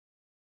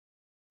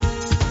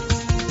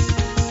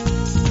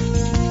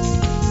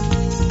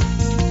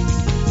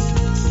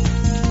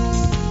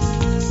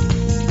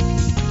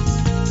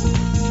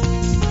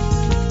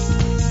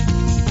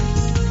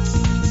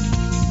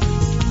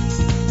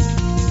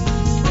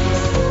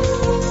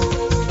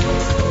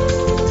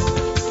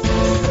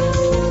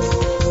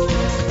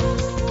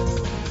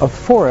A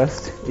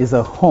forest is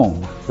a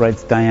home,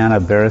 writes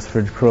Diana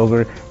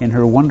Beresford-Kroeger in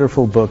her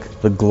wonderful book,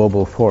 The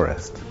Global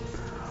Forest.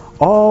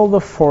 All the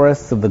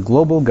forests of the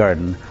global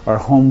garden are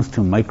homes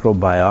to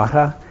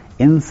microbiota,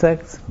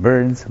 insects,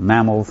 birds,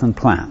 mammals, and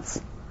plants.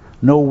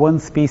 No one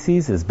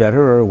species is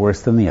better or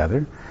worse than the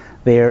other.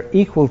 They are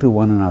equal to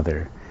one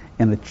another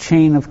in a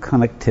chain of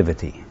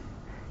connectivity.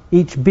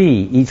 Each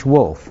bee, each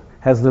wolf,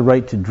 has the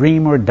right to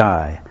dream or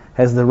die,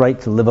 has the right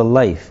to live a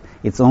life,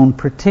 its own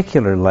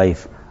particular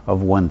life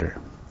of wonder.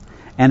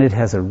 And it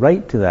has a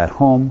right to that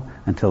home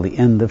until the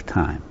end of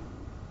time.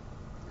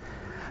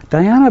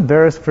 Diana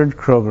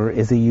Beresford-Kroeger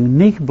is a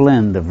unique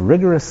blend of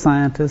rigorous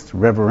scientist,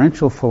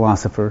 reverential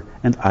philosopher,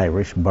 and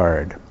Irish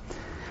bard.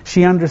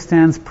 She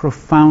understands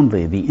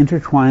profoundly the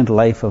intertwined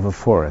life of a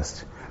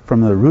forest,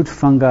 from the root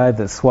fungi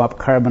that swap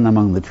carbon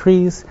among the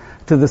trees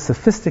to the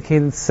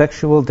sophisticated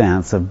sexual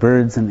dance of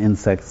birds and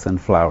insects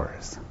and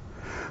flowers.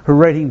 Her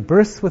writing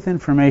bursts with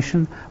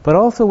information, but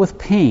also with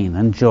pain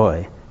and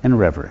joy and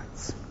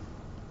reverence.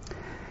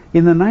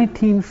 In the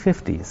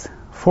 1950s,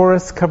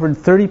 forests covered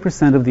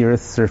 30% of the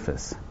Earth's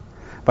surface.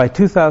 By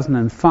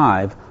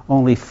 2005,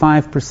 only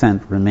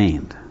 5%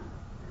 remained.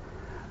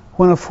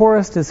 When a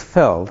forest is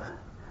felled,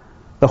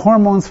 the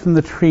hormones from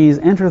the trees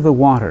enter the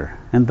water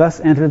and thus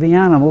enter the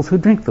animals who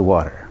drink the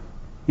water,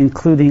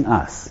 including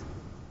us.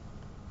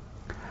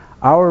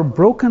 Our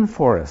broken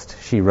forest,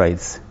 she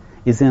writes,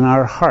 is in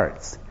our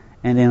hearts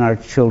and in our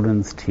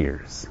children's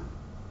tears.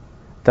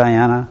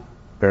 Diana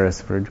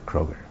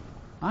Beresford-Kroeger.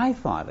 I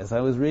thought, as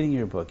I was reading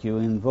your book, you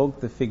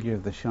invoked the figure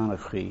of the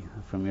Shanachie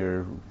from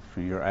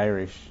your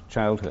Irish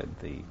childhood,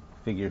 the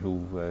figure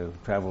who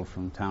traveled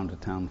from town to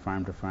town,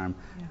 farm to farm,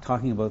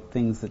 talking about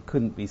things that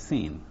couldn't be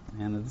seen.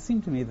 And it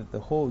seemed to me that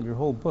your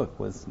whole book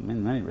was,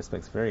 in many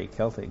respects, very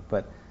Celtic,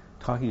 but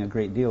talking a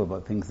great deal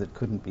about things that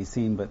couldn't be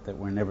seen, but that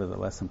were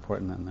nevertheless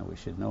important and that we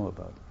should know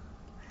about.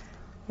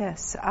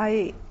 Yes,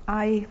 I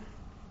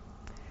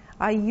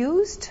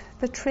used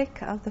the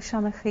trick of the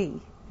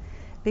Shanachie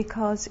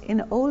because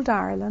in old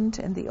Ireland,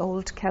 in the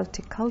old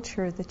Celtic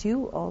culture that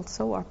you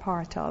also are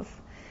part of,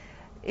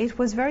 it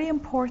was very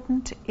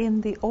important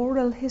in the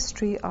oral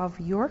history of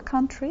your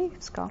country,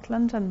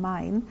 Scotland and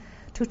mine,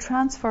 to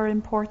transfer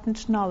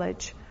important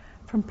knowledge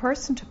from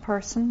person to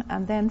person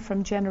and then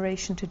from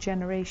generation to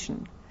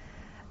generation.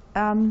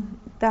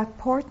 That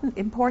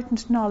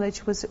important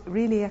knowledge was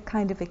really a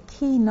kind of a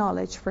key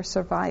knowledge for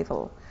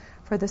survival,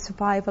 for the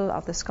survival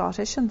of the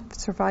Scottish and the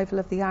survival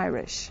of the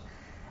Irish.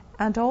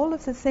 And all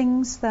of the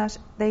things that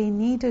they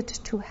needed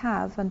to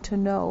have and to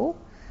know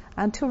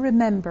and to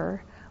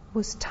remember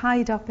was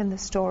tied up in the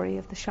story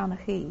of the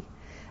Shanachie.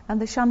 And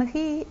the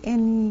Shanachie,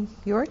 in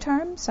your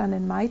terms and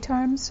in my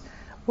terms,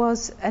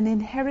 was an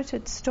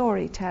inherited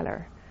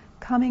storyteller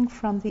coming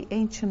from the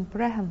ancient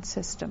Brehon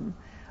system,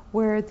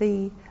 where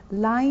the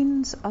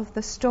lines of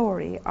the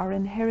story are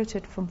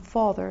inherited from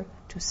father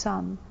to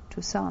son,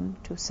 to son,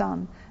 to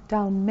son,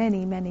 down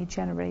many, many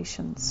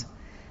generations.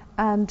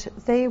 And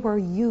they were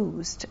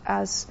used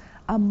as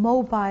a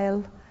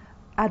mobile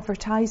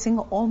advertising,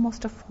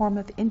 almost a form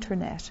of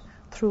internet,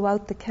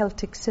 throughout the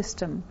Celtic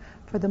system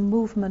for the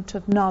movement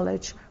of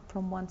knowledge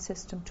from one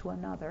system to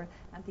another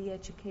and the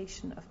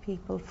education of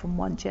people from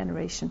one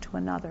generation to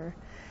another.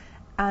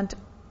 And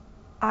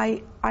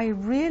I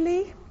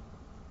really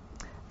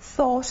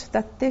thought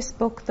that this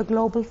book, The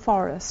Global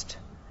Forest,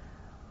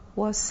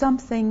 was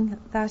something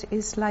that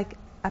is like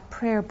a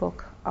prayer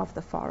book of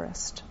the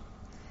forest.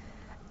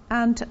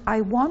 And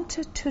I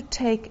wanted to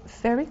take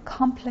very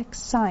complex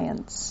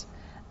science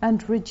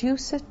and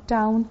reduce it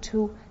down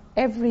to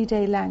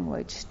everyday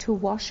language, to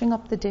washing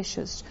up the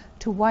dishes,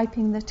 to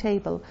wiping the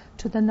table,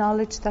 to the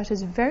knowledge that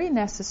is very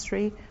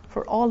necessary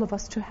for all of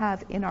us to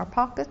have in our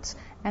pockets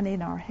and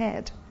in our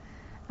head.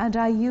 And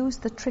I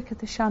used the trick of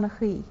the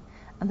Shanachie,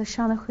 and the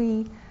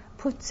Shanachie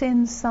puts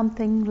in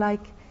something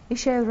like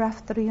Ishel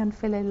Raftri and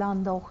File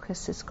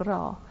Landochis is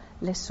gra,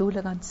 les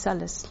Sulagan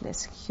Salis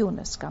les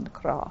Hunas gan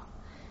gra.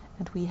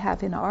 And we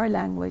have in our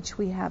language,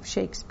 we have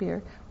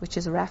Shakespeare, which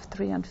is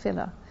Raftri and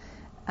File.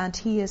 And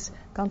he is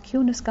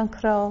gancunis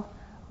gancra,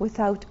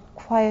 without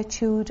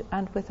quietude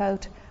and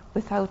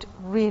without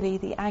really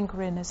the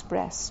anger in his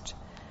breast,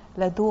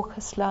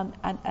 ladochaslan,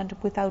 and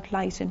without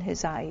light in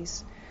his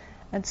eyes.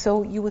 And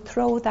so you would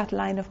throw that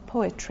line of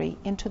poetry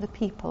into the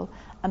people,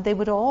 and they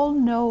would all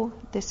know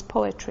this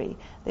poetry.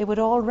 They would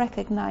all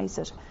recognize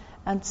it,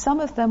 and some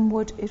of them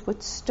it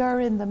would stir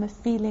in them a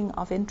feeling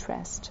of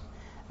interest,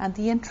 and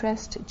the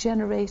interest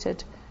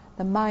generated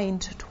the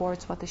mind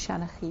towards what the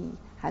Shanachie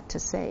had to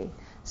say.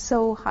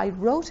 So I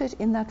wrote it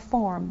in that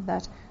form,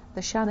 that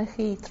the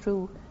Shanachie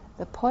threw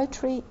the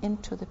poetry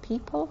into the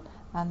people,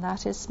 and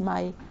that is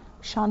my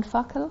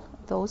Shanfakil.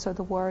 Those are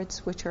the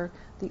words which are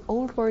the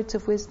old words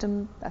of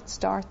wisdom that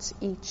starts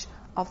each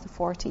of the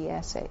 40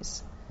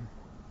 essays.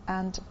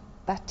 And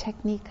that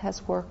technique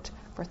has worked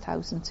for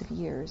thousands of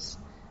years,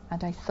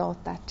 and I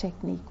thought that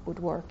technique would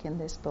work in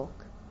this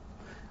book.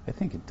 I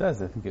think it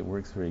does. I think it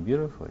works very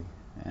beautifully.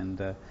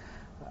 And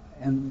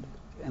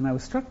and I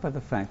was struck by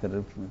the fact that at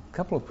a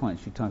couple of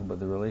points you talk about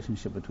the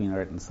relationship between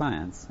art and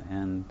science,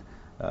 and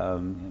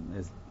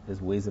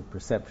as ways of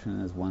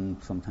perception, as one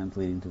sometimes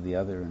leading to the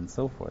other, and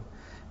so forth.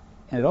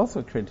 And it also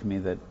occurred to me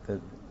that the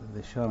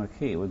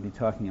Shamakhi would be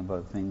talking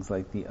about things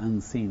like the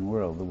unseen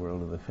world, the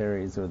world of the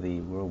fairies, or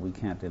the world we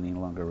can't any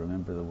longer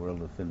remember, the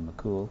world of Finn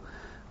McCool.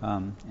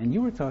 And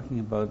you were talking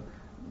about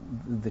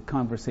the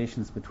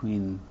conversations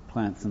between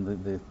plants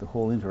and the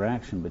whole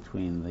interaction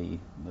between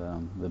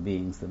the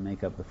beings that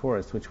make up the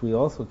forest, which we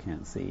also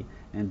can't see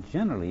and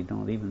generally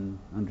don't even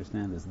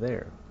understand is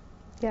there.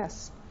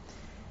 Yes.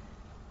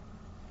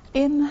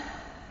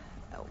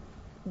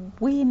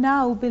 We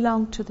now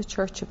belong to the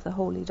Church of the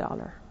Holy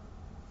Dollar.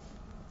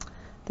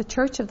 The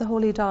Church of the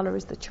Holy Dollar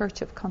is the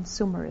church of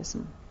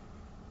consumerism.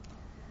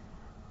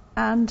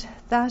 And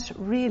that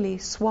really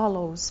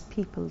swallows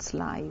people's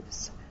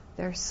lives.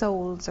 Their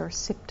souls are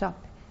sipped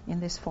up in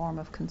this form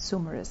of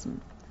consumerism.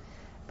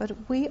 But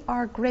we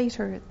are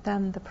greater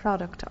than the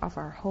product of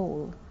our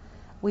whole.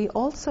 We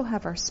also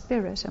have our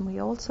spirit, and we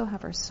also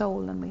have our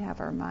soul, and we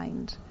have our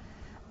mind.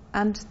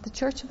 And the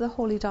Church of the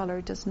Holy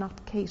Dollar does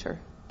not cater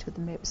to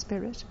the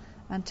spirit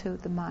and to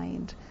the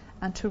mind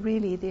and to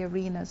really the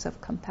arenas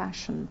of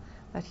compassion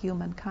that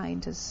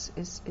humankind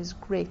is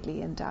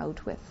greatly endowed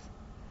with.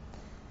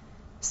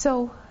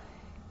 So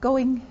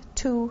going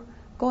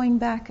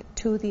back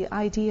to the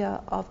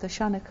idea of the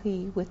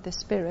Shamakhi with the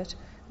spirit,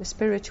 the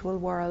spiritual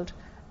world,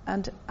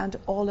 and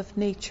all of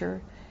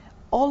nature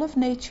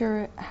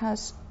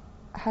has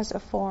a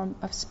form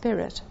of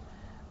spirit,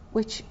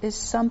 which is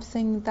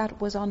something that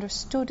was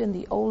understood in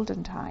the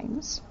olden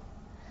times,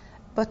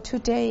 but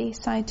today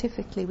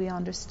scientifically we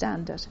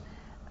understand it,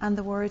 and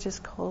the word is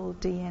called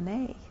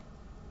DNA.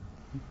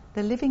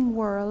 The living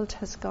world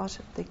has got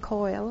the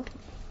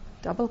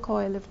double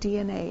coil of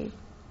DNA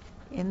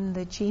in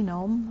the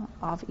genome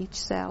of each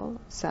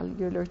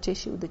cellular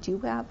tissue that you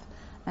have,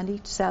 and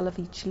each cell of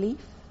each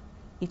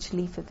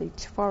leaf of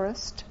each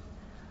forest,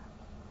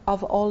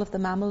 of all of the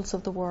mammals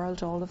of the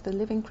world, all of the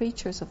living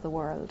creatures of the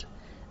world.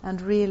 And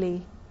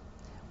really,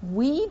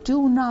 we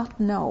do not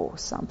know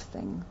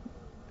something.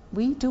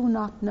 We do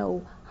not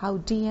know how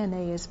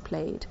DNA is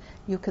played.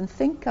 You can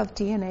think of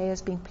DNA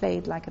as being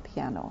played like a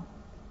piano,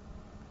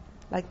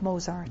 like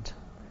Mozart.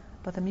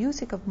 But the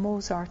music of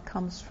Mozart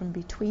comes from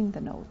between the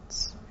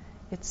notes.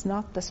 It's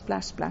not the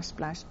splash, splash,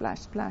 splash, splash,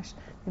 splash.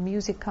 The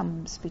music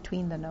comes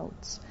between the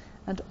notes.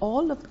 And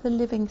all of the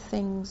living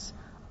things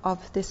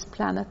of this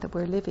planet that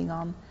we're living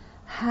on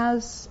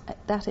has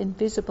that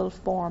invisible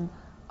form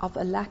of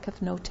a lack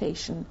of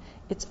notation.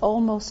 It's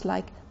almost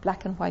like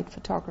black and white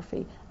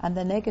photography and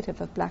the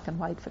negative of black and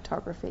white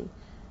photography.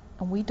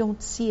 And we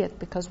don't see it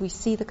because we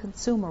see the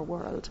consumer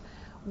world.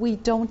 We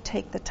don't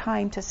take the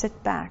time to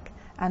sit back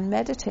and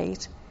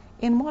meditate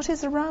in what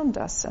is around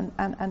us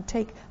and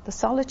take the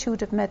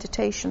solitude of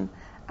meditation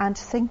and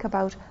think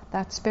about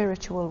that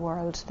spiritual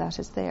world that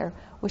is there,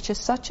 which is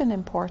such an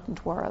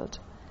important world,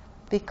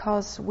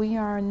 because we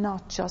are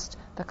not just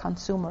the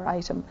consumer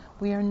item.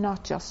 We are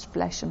not just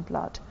flesh and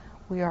blood.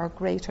 We are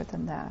greater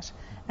than that.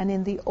 And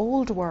in the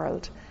old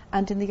world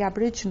and in the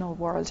Aboriginal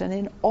world and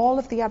in all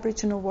of the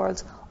Aboriginal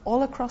worlds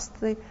all across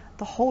the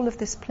whole of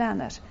this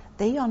planet,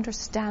 they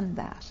understand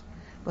that.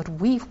 But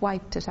we've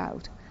wiped it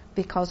out,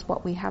 because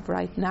what we have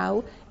right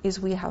now is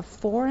we have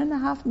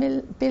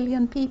 4.5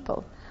 billion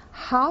people.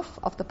 Half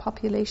of the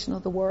population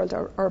of the world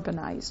are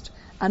urbanized,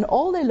 and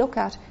all they look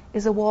at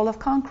is a wall of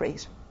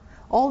concrete.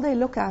 All they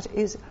look at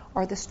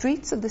are the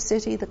streets of the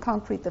city, the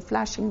concrete, the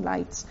flashing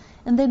lights,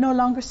 and they no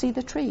longer see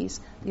the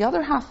trees. The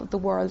other half of the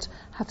world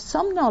have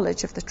some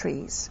knowledge of the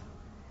trees,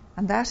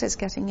 and that is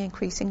getting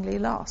increasingly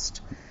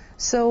lost.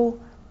 So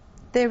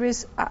there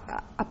is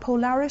a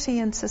polarity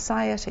in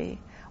society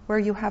where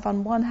you have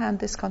on one hand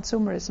this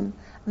consumerism,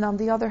 and on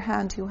the other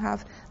hand you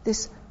have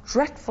this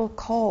dreadful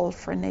call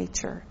for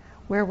nature,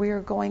 where we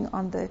are going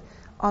on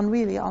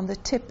the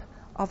tip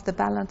of the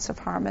balance of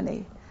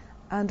harmony.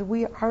 And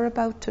we are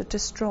about to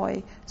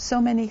destroy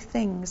so many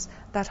things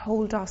that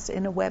hold us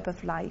in a web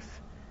of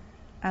life.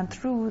 And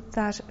through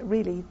that,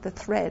 really, the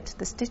thread,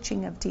 the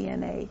stitching of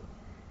DNA,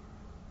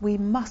 we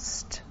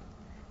must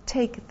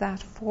take that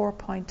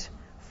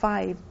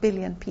 4.5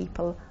 billion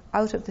people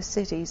out of the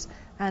cities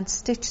and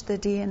stitch the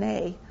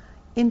DNA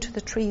into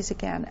the trees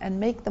again and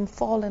make them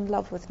fall in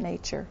love with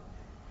nature,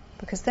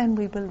 because then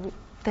we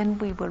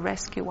will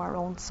rescue our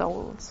own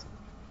souls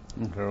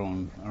and our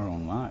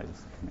own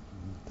lives.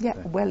 Yeah,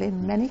 well,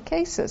 in many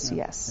cases,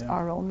 yes,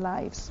 our own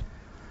lives.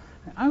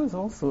 I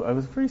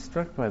was very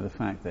struck by the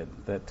fact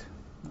that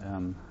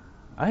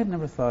I had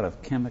never thought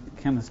of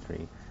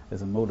chemistry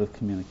as a mode of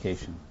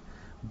communication,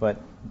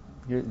 but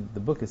the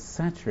book is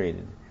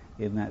saturated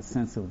in that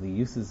sense of the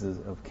uses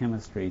of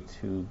chemistry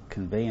to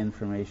convey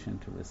information,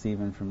 to receive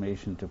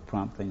information, to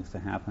prompt things to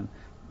happen.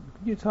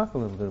 Could you talk a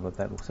little bit about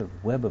that sort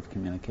of web of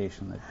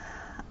communication that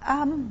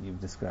you've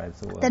described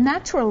so well? The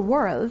natural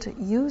world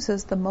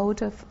uses the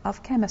mode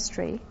of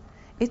chemistry.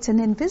 It's an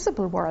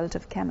invisible world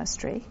of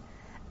chemistry,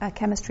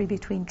 chemistry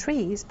between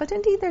trees, but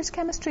indeed there's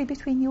chemistry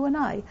between you and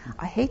I.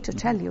 I hate to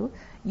tell you,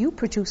 you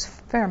produce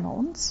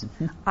pheromones,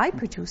 I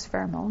produce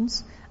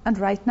pheromones, and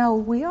right now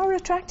we are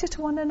attracted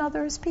to one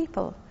another as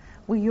people.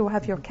 You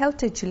have your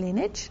Celtic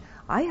lineage,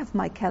 I have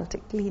my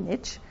Celtic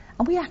lineage,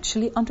 and we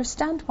actually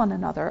understand one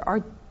another.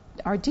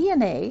 Our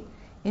DNA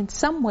in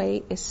some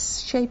way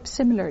is shaped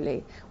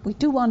similarly. We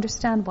do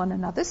understand one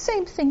another.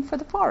 Same thing for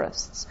the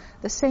forests.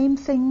 The same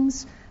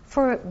things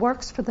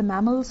works for the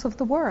mammals of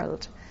the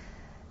world.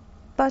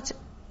 But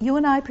you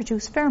and I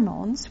produce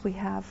pheromones.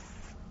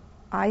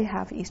 I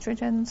have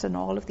estrogens and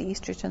all of the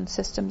estrogen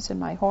systems in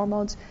my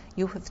hormones.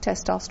 You have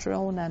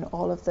testosterone and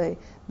all of the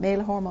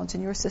male hormones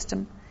in your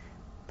system.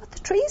 But the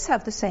trees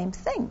have the same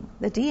thing.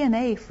 The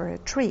DNA for a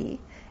tree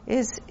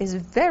is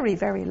very,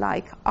 very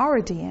like our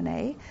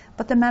DNA,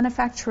 but the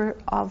manufacture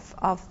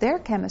of their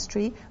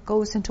chemistry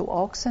goes into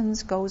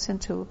auxins, goes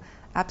into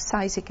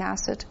abscisic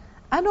acid,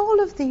 and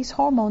all of these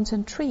hormones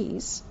in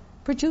trees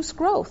produce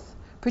growth,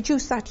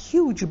 produce that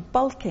huge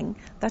bulking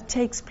that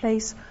takes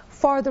place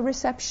for the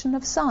reception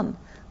of sun.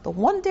 The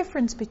one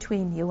difference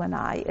between you and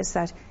I is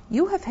that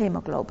you have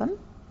hemoglobin,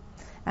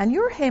 and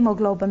your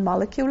hemoglobin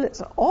molecule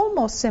is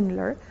almost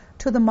similar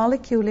to the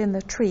molecule in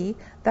the tree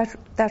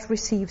that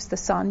receives the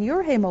sun.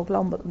 Your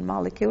hemoglobin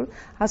molecule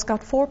has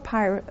got 4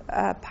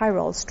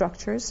 pyrrole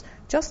structures,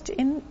 just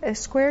in a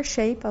square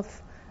shape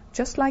of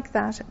just like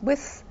that,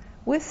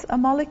 with a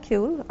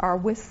molecule or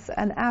with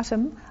an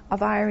atom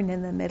of iron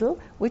in the middle,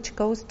 which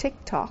goes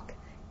tick-tock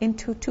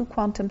into 2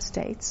 quantum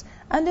states.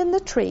 And in the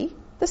tree,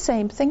 the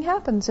same thing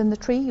happens. In the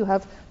tree, you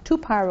have 2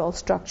 pyrrole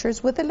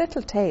structures with a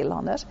little tail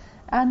on it,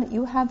 and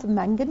you have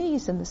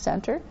manganese in the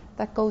center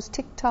that goes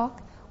tick-tock,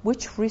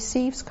 which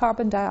receives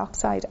carbon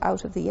dioxide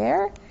out of the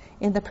air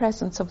in the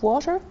presence of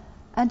water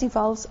and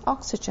evolves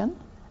oxygen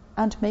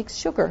and makes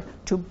sugar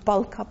to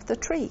bulk up the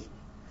tree.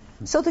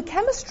 So the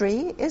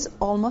chemistry is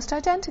almost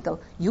identical.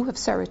 You have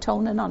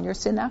serotonin on your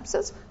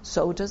synapses,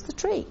 so does the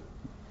tree.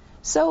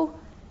 So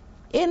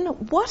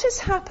what has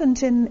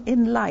happened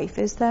in life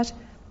is that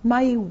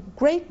my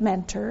great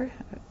mentor,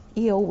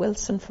 E.O.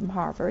 Wilson from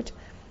Harvard,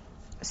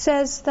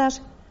 says that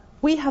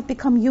we have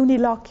become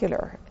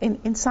unilocular.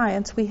 In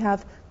science, we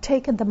have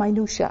taken the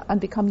minutiae and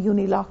become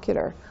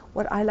unilocular.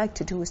 What I like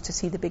to do is to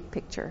see the big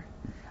picture.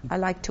 I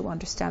like to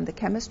understand the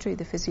chemistry,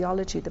 the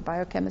physiology, the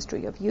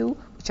biochemistry of you,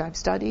 which I've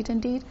studied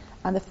indeed,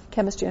 and the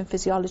chemistry and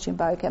physiology and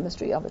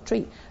biochemistry of a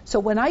tree. So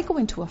when I go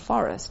into a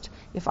forest,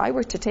 if I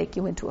were to take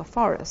you into a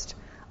forest,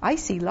 I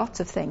see lots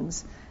of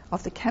things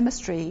of the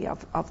chemistry,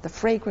 of the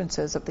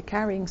fragrances, of the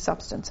carrying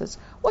substances,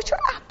 which are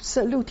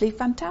absolutely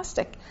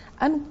fantastic.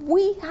 And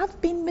we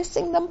have been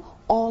missing them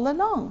all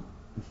along.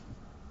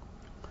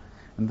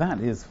 And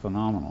that is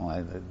phenomenal.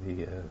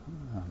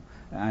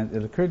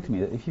 It occurred to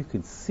me that if you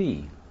could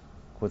see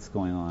what's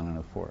going on in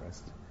a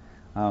forest,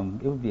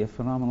 it would be a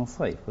phenomenal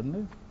sight, wouldn't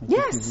it?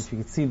 If you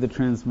could see the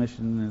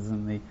transmissions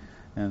and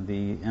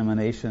the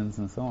emanations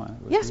and so on.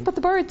 Yes, but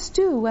the birds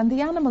do, and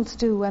the animals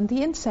do, and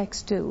the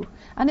insects do.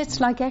 And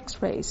it's like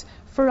X-rays.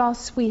 For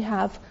us, we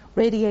have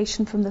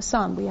radiation from the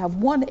sun. We have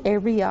one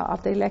area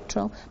of the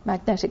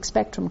electromagnetic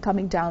spectrum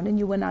coming down, and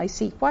you and I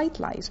see white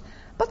light.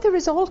 But there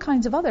is all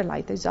kinds of other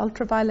light. There's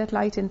ultraviolet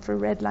light,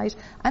 infrared light,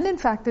 and in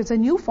fact there's a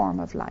new form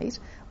of light,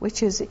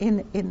 which is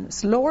in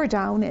lower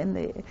down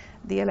in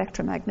the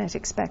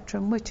electromagnetic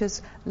spectrum, which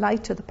is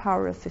light to the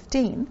power of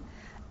 15.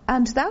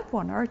 And that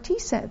one are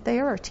they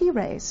are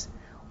T-rays.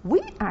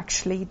 We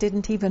actually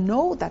didn't even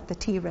know that the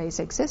T-rays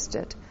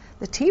existed.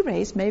 The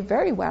T-rays may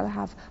very well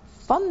have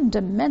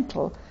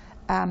fundamental,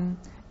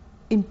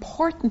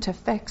 important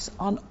effects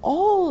on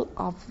all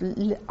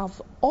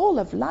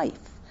of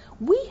life.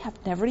 We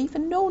have never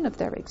even known of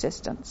their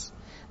existence.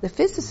 The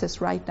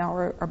physicists right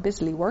now are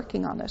busily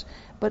working on it,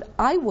 but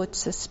I would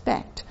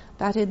suspect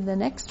that in the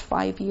next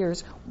 5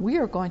 years we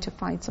are going to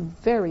find some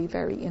very,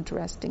 very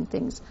interesting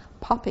things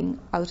popping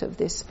out of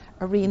this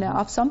arena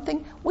of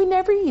something we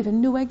never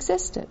even knew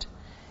existed.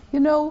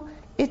 You know,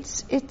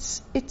 it's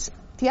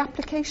the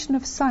application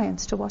of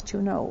science to what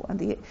you know,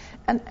 and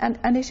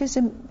it is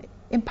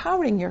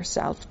empowering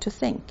yourself to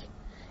think.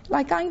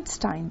 Like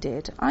Einstein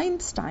did.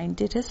 Einstein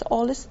did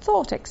all his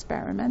thought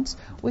experiments,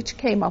 which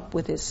came up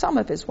with some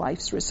of his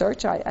wife's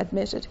research, I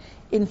admit it,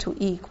 into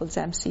E equals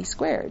mc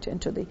squared,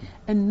 into the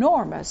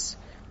enormous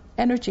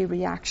energy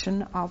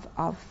reaction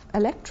of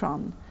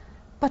electron.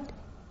 But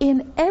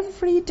in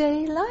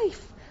everyday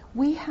life,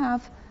 we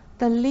have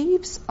the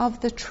leaves of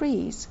the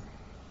trees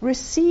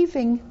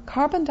receiving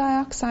carbon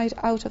dioxide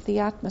out of the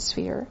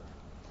atmosphere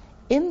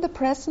in the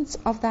presence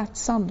of that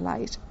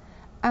sunlight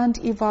and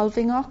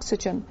evolving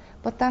oxygen.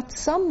 But that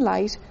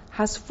sunlight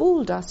has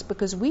fooled us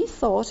because we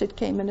thought it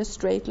came in a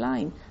straight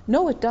line.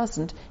 No, it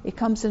doesn't. It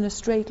comes in a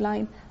straight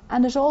line,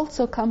 and it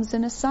also comes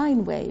in a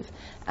sine wave.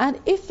 And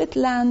if it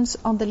lands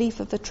on the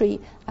leaf of the tree,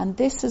 and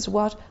this is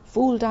what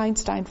fooled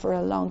Einstein for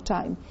a long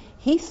time,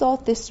 he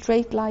thought this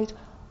straight light,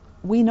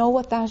 we know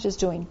what that is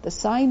doing. The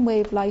sine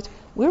wave light,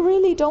 we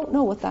really don't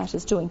know what that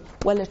is doing.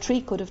 Well, a tree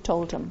could have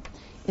told him.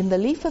 In the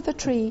leaf of the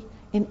tree,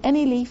 In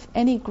any leaf,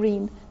 any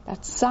green,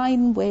 that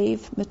sine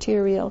wave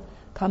material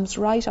comes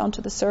right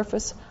onto the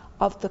surface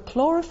of the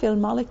chlorophyll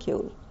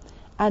molecule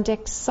and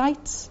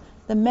excites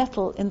the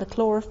metal in the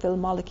chlorophyll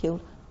molecule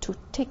to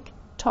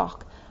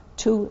tick-tock,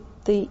 to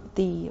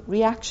the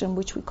reaction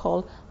which we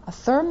call a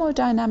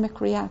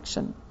thermodynamic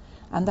reaction.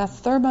 And that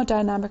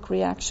thermodynamic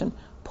reaction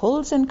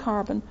pulls in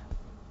carbon,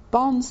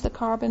 bonds the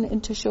carbon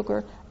into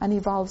sugar, and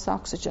evolves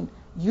oxygen.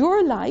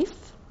 Your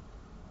life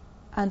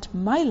and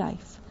my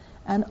life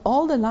and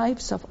all the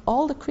lives of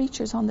all the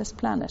creatures on this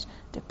planet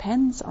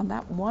depends on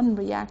that one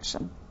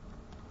reaction.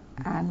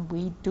 And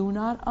we do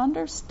not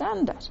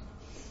understand it.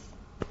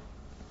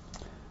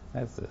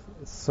 That's a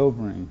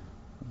sobering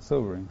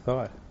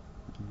thought.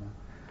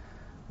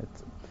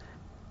 It's,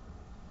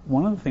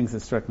 one of the things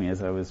that struck me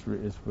as I was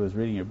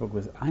reading your book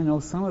was I know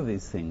some of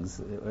these things.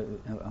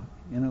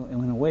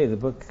 In a way, the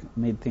book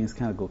made things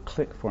kind of go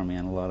click for me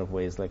in a lot of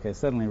ways. Like I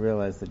suddenly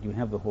realized that you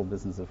have the whole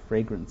business of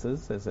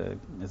fragrances as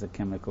a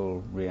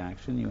chemical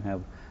reaction. You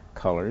have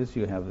colors.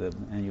 You have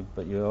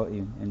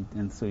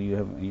so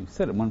you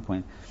said at one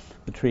point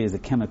the tree is a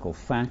chemical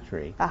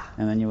factory,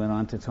 and then you went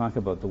on to talk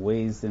about the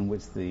ways in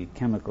which the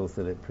chemicals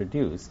that it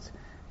produced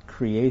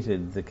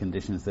created the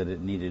conditions that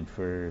it needed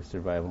for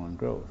survival and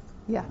growth.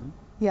 Yeah.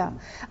 Yeah,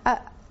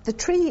 the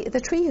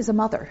tree is a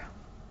mother.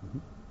 Mm-hmm.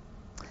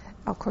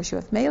 Of course, you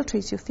have male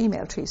trees, you have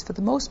female trees. For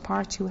the most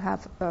part, you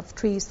have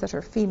trees that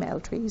are female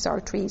trees, or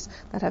trees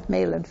that have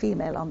male and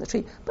female on the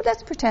tree. But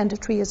let's pretend a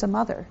tree is a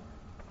mother.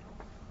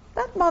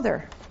 That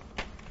mother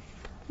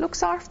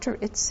looks after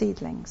its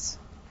seedlings.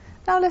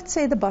 Now, let's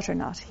say the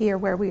butternut. Here,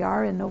 where we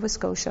are in Nova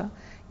Scotia,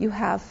 you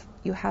have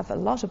a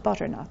lot of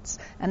butternuts,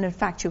 and in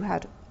fact, you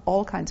had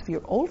all kinds of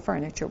your old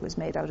furniture was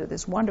made out of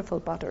this wonderful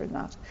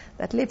butternut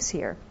that lives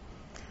here.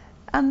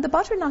 And the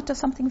butternut does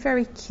something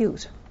very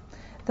cute.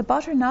 The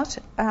butternut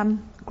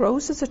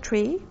grows as a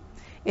tree.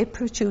 It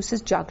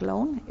produces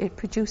juglone. It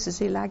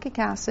produces ellagic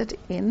acid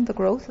in the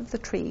growth of the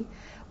tree,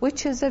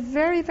 which is a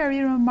very,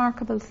 very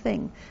remarkable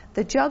thing.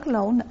 The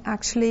juglone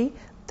actually,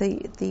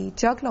 the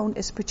juglone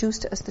is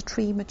produced as the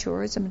tree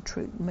matures, and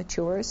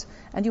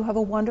you have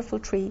a wonderful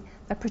tree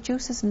that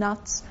produces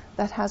nuts,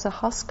 that has a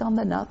husk on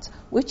the nuts,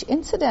 which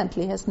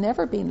incidentally has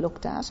never been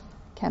looked at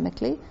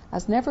chemically,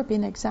 has never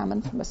been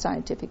examined from a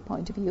scientific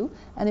point of view,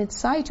 and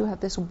inside you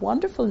have this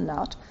wonderful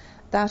nut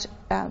that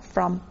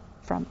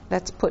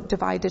let's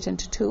divide it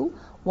into two.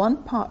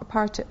 One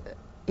part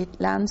it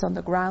lands on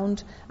the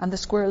ground and the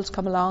squirrels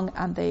come along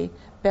and they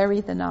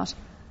bury the nut,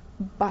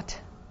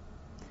 but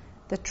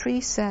the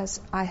tree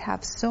says, I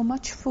have so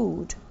much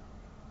food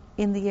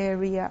in the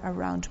area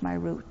around my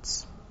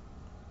roots.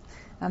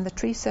 And the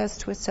tree says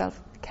to itself,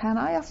 can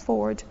I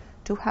afford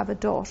to have a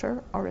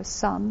daughter or a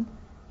son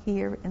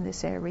here in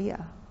this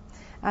area?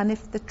 And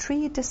if the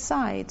tree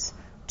decides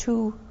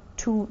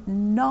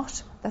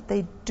that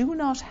they do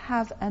not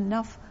have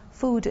enough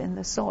food in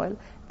the soil,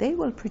 they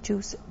will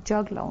produce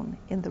juglone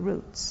in the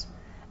roots.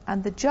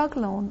 And the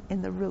juglone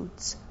in the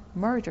roots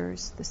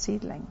murders the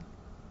seedling.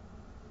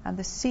 And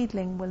the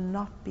seedling will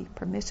not be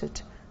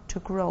permitted to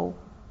grow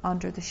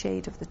under the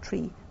shade of the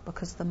tree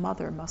because the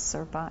mother must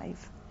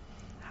survive.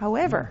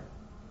 However,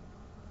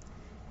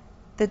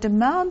 the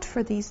demand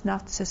for these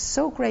nuts is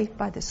so great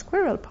by the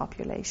squirrel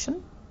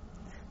population,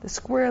 the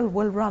squirrel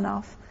will run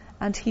off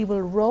and he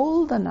will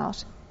roll the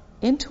nut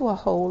into a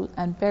hole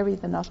and bury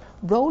the nut,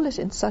 roll it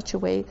in such a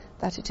way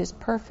that it is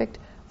perfect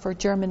for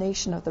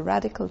germination of the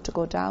radicle to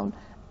go down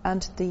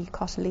and the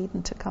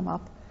cotyledon to come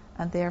up,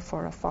 and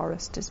therefore a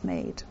forest is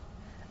made.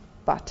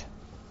 But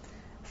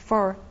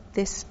for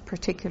this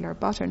particular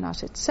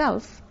butternut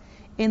itself,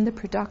 in the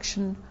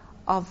production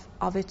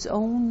of its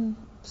own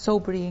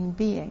sobering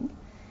being,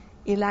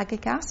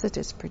 ellagic acid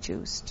is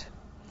produced.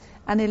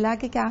 And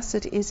ellagic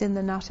acid is in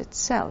the nut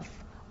itself,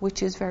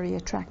 which is very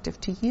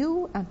attractive to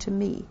you and to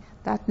me.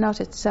 That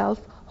nut itself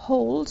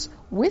holds,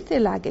 with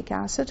ellagic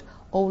acid,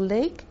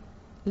 oleic,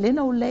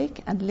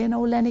 linoleic, and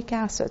linolenic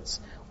acids,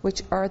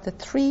 which are the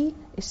three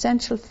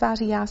essential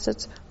fatty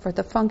acids for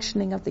the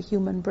functioning of the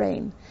human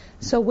brain.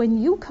 So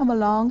when you come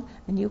along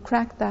and you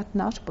crack that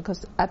nut,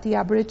 because the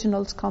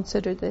Aboriginals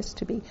considered this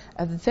to be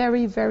a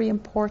very, very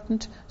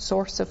important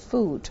source of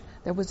food.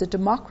 There was a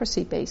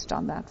democracy based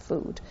on that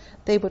food.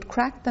 They would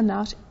crack the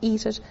nut,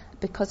 eat it,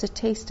 because it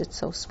tasted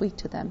so sweet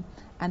to them,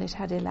 and it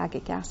had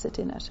ellagic acid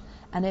in it.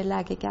 And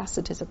ellagic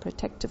acid is a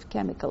protective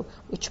chemical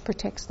which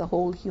protects the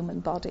whole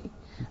human body,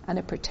 and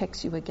it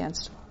protects you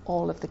against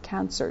all of the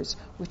cancers,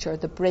 which are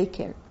the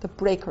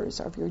breakers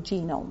of your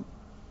genome.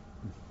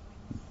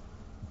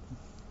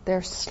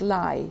 They're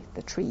sly.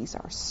 The trees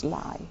are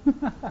sly.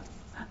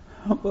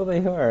 Well,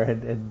 they are,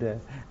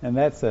 and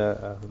that's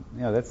a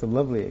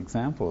lovely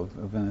example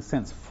of, in a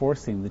sense,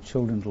 forcing the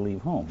children to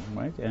leave home,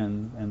 right,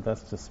 and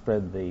thus to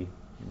spread the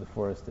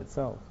forest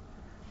itself.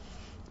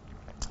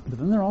 But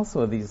then there are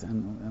also these,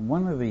 and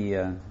one of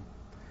the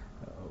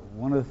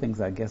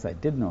things I guess I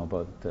did know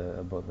about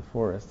the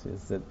forest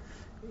is that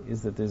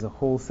is that there's a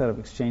whole set of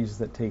exchanges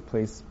that take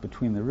place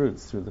between the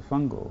roots through the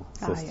fungal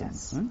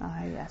systems.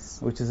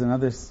 Yes. Which is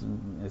another.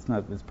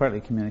 It's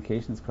partly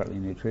communication. It's partly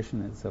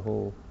nutrition. It's a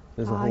whole.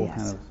 There's a whole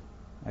kind of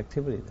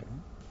activity there.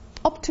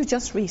 Up to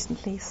just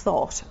recently,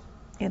 thought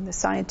in the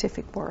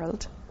scientific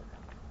world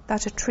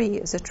that a tree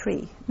is a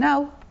tree.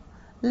 Now,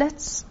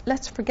 let's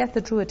forget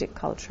the Druidic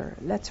culture.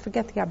 Let's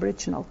forget the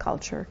Aboriginal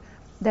culture.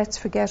 Let's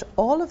forget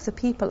all of the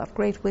people of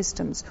great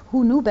wisdoms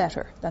who knew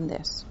better than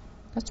this.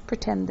 Let's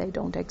pretend they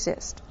don't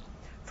exist.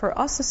 For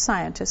us as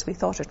scientists, we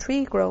thought a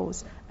tree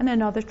grows, and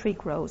another tree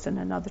grows, and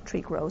another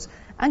tree grows,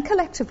 and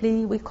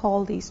collectively we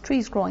call these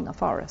trees growing a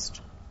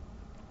forest.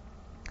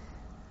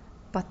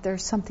 But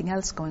there's something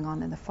else going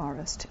on in the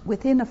forest.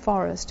 Within a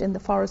forest, in the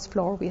forest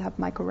floor, we have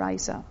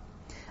mycorrhiza.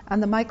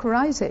 And the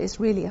mycorrhiza is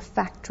really a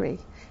factory.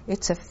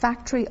 It's a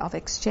factory of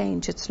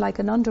exchange. It's like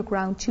an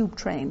underground tube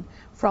train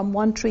from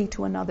one tree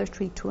to another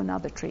tree to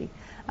another tree.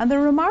 And the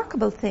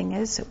remarkable thing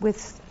is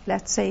with,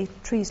 let's say,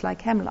 trees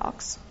like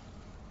hemlocks,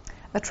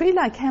 a tree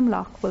like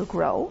hemlock will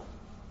grow,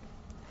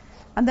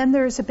 and then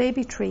there is a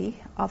baby tree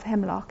of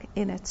hemlock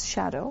in its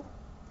shadow.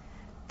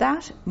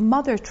 That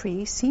mother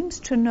tree seems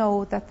to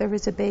know that there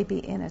is a baby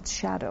in its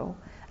shadow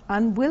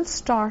and will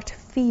start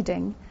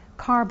feeding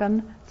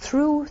carbon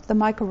through the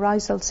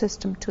mycorrhizal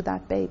system to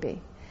that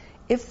baby.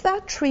 If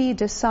that tree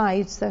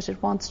decides that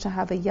it wants to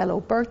have a yellow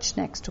birch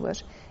next to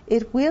it,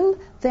 it will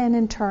then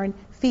in turn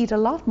feed a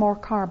lot more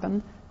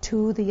carbon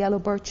to the yellow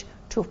birch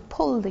to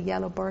pull the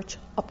yellow birch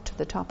up to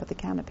the top of the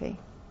canopy.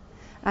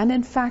 And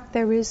in fact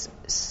there is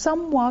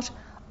somewhat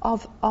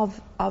of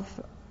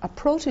a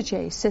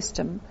protege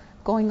system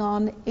going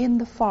on in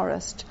the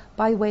forest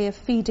by way of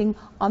feeding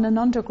on an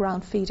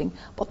underground feeding.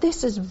 But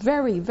this is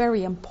very,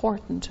 very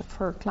important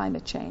for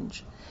climate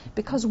change,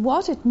 because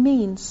what it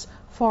means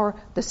for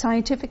the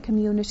scientific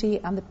community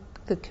and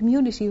the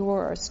community who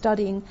are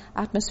studying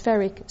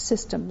atmospheric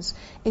systems,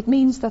 it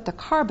means that the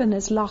carbon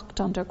is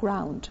locked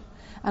underground.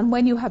 And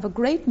when you have a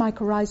great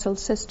mycorrhizal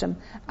system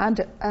and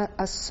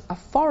a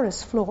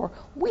forest floor,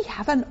 we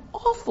have an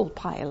awful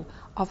pile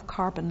of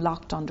carbon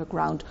locked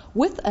underground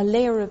with a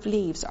layer of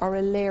leaves or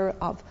a layer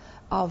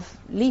of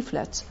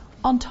leaflets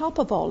on top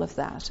of all of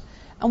that.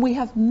 And we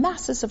have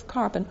masses of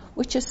carbon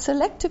which is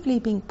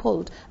selectively being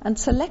pulled and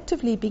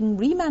selectively being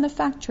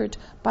remanufactured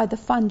by the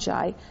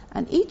fungi.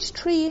 And each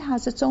tree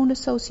has its own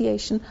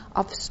association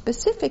of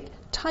specific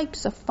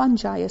types of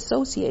fungi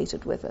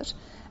associated with it.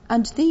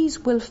 And these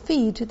will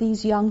feed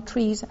these young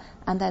trees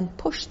and then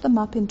push them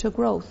up into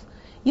growth.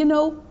 You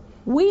know,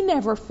 we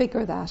never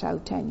figured that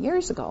out 10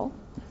 years ago.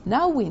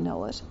 Now we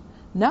know it.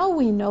 Now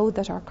we know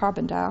that our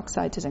carbon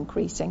dioxide is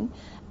increasing,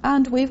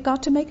 and we've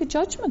got to make a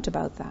judgment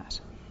about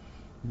that.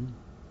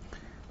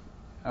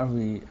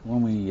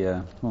 When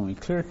we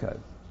clear cut,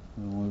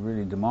 when we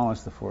really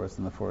demolish the forest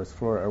and the forest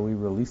floor, are we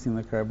releasing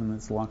the carbon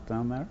that's locked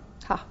down there?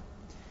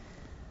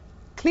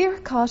 Clear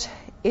cut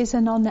is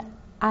an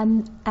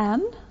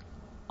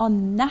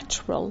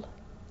unnatural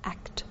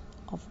act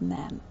of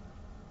man.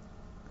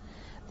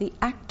 The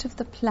act of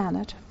the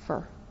planet,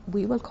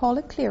 we will call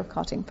it clear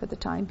cutting for the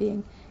time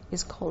being,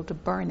 is called a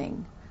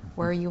burning,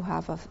 where you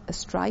have a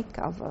strike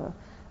of a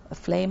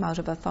flame out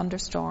of a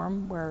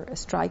thunderstorm, where a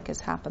strike has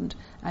happened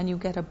and you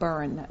get a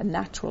burn, a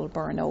natural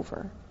burn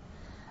over.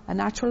 A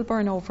natural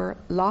burn over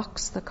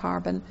locks the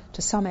carbon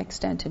to some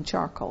extent in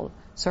charcoal,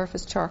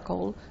 surface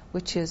charcoal,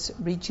 which is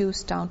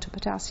reduced down to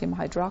potassium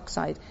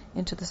hydroxide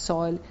into the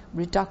soil,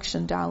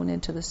 reduction down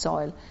into the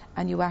soil,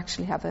 and you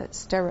actually have a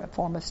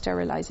form of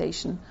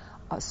sterilization,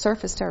 a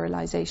surface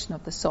sterilization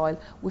of the soil,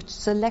 which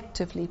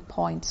selectively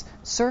points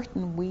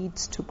certain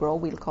weeds to grow.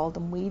 We'll call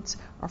them weeds,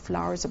 or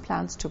flowers of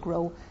plants to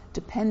grow,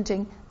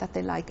 depending that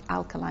they like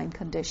alkaline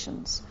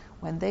conditions.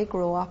 When they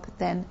grow up,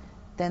 then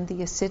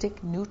the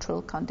acidic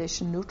neutral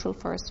condition, neutral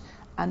first,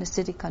 and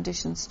acidic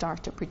conditions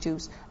start to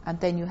produce, and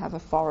then you have a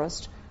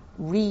forest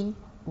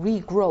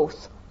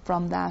regrowth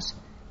from that,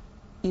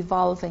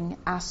 evolving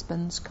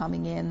aspens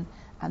coming in,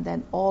 and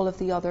then all of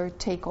the other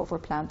takeover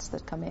plants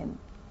that come in.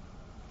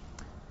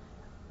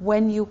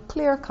 When you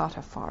clear cut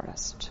a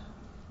forest,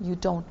 you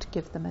don't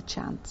give them a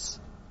chance.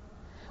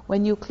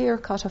 When you clear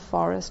cut a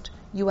forest,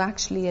 you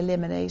actually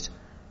eliminate.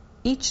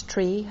 Each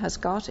tree has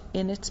got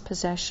in its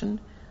possession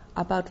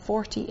about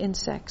 40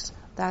 insects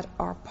that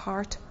are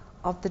part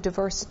of the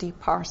diversity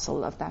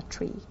parcel of that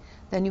tree.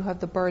 Then you have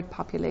the bird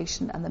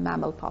population and the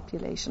mammal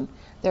population.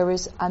 There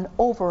is an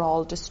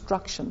overall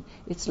destruction.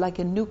 It's like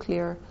a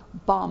nuclear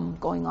bomb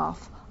going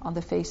off on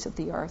the face of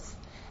the earth.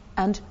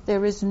 And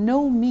there is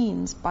no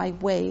means by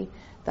way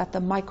that the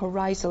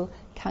mycorrhizal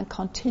can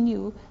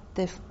continue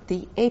the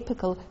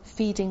apical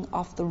feeding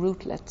of the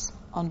rootlets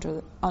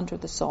under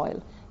the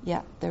soil.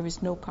 Yeah, there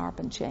is no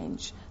carbon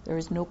change. There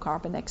is no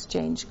carbon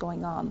exchange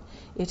going on.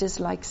 It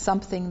is like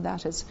something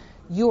that is,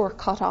 you're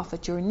cut off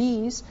at your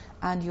knees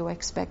and you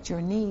expect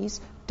your knees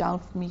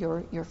down from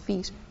your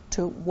feet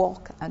to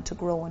walk and to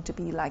grow and to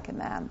be like a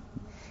man.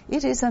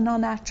 It is an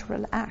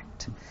unnatural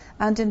act.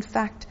 And in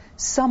fact,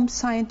 some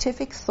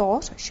scientific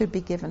thought should be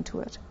given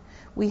to it.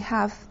 We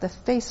have the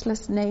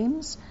faceless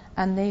names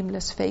and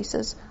nameless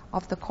faces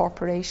of the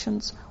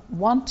corporations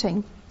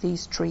wanting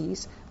these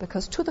trees,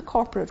 because to the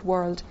corporate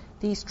world,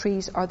 these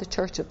trees are the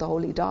church of the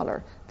holy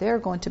dollar. They're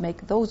going to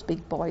make those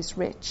big boys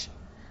rich,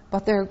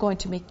 but they're going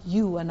to make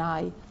you and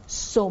I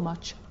so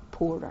much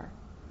poorer.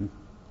 Well,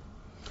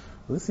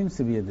 this seems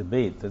to be a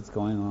debate that's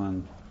going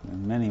on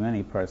in many,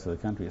 many parts of the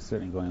country. It's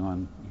certainly going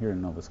on here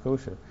in Nova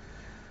Scotia.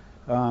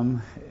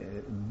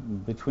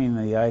 Between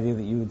the idea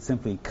that you would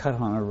simply cut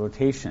on a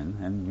rotation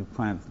and you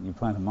plant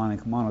a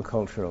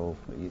monocultural,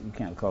 you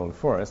can't call it a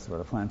forest, but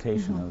a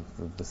plantation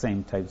of the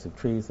same types of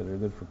trees that are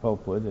good for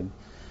pulpwood, and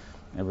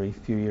every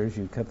few years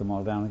you cut them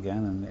all down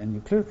again and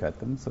you clear cut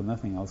them so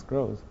nothing else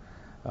grows.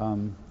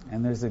 And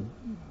there's a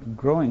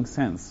growing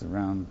sense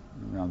around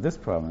this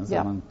province,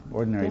 among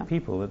ordinary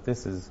people, that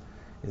this is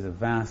a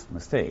vast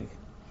mistake.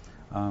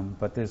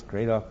 But there's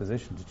great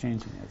opposition to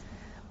changing it.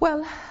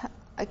 Well,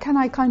 can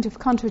I kind of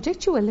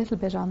contradict you a little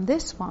bit on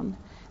this one?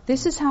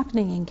 This is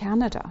happening in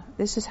Canada.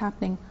 This is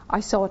happening,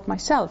 I saw it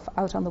myself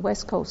out on the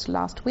West Coast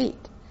last week.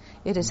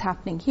 It is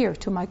happening here.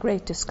 To my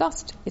great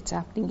disgust, it's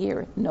happening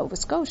here in Nova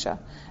Scotia.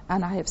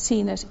 And I have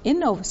seen it in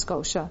Nova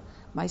Scotia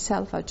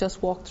myself. I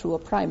just walked through a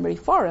primary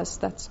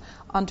forest that's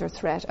under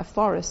threat, a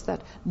forest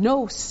that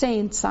no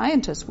sane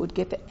scientist would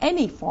give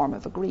any form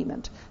of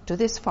agreement to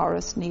this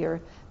forest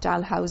near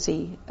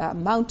Dalhousie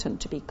Mountain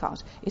to be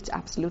cut. It's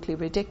absolutely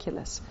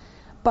ridiculous.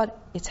 But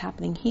it's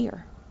happening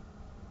here.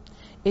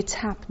 It's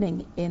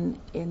happening in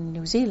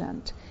New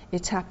Zealand.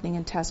 It's happening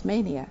in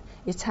Tasmania.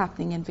 It's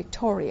happening in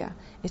Victoria.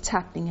 It's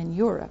happening in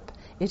Europe.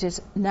 It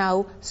is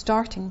now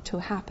starting to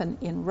happen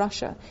in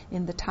Russia,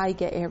 in the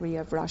taiga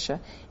area of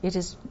Russia. It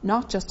is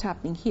not just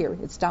happening here.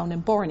 It's down in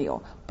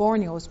Borneo.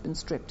 Borneo has been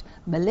stripped.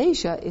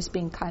 Malaysia is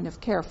being kind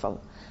of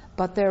careful.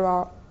 But there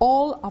are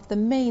all of the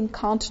main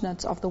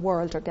continents of the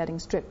world are getting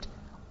stripped.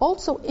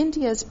 Also,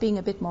 India is being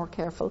a bit more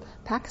careful.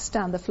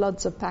 Pakistan, the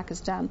floods of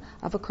Pakistan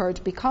have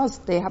occurred because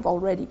they have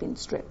already been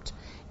stripped.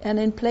 And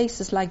in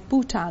places like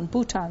Bhutan,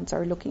 Bhutans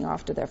are looking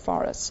after their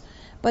forests.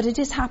 But it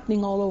is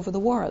happening all over the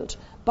world.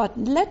 But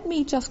let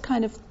me just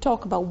kind of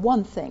talk about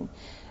one thing.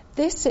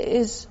 This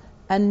is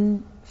a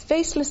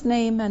faceless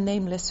name and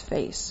nameless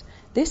face.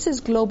 This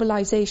is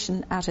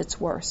globalization at its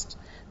worst.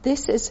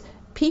 This is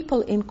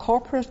people in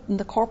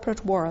the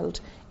corporate world.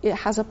 It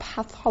has a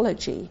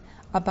pathology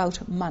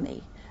about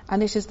money.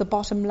 And it is the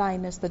bottom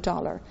line is the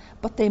dollar.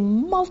 But they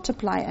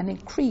multiply and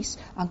increase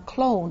and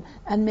clone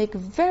and make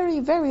very,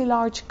 very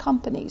large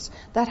companies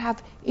that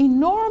have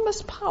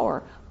enormous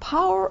power.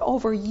 Power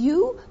over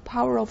you,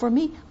 power over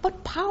me,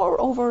 but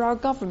power over our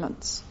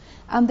governments.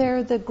 And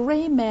they're the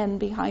grey men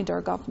behind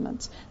our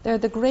governments. They're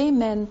the grey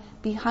men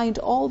behind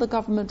all the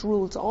government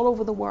rules all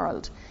over the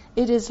world.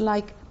 It is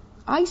like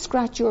I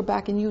scratch your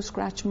back and you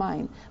scratch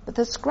mine. But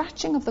the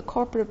scratching of the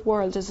corporate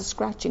world is a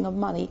scratching of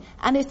money,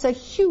 and it's a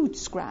huge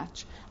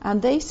scratch.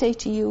 And they say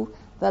to you,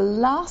 the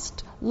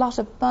last lot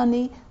of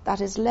money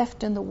that is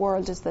left in the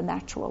world is the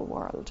natural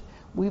world.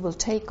 We will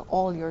take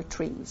all your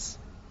trees.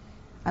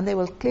 And they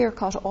will clear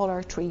cut all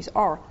our trees,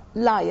 or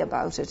lie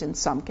about it in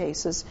some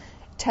cases,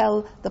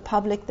 tell the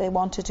public they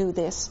want to do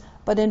this,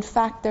 but in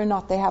fact they're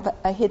not. They have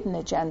a hidden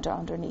agenda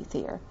underneath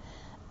here.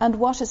 And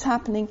what is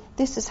happening?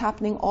 This is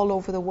happening all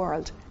over the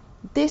world.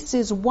 This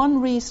is one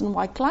reason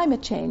why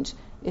climate change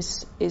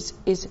is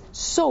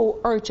so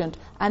urgent,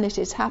 and it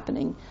is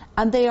happening.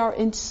 And they are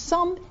in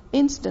some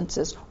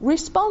instances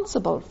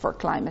responsible for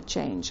climate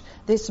change.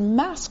 This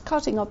mass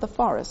cutting of the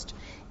forest.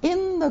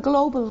 In the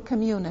global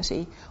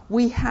community,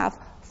 we have,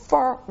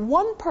 for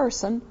one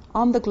person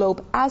on the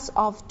globe as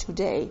of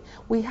today,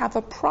 we have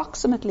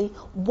approximately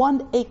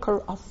 1 acre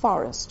of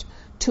forest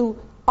to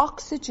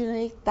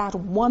oxygenate that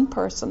one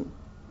person.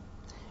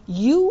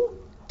 You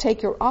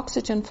take your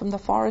oxygen from the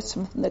forest,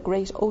 from the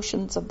great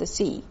oceans of the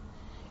sea.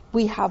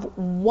 We have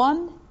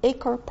 1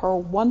 acre per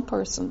one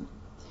person.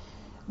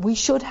 We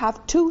should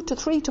have 2 to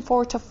 3 to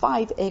 4 to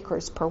 5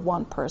 acres per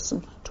one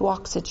person to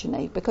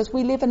oxygenate, because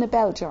we live in a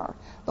bell jar.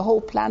 The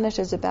whole planet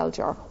is a bell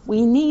jar.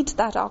 We need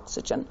that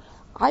oxygen.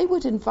 I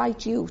would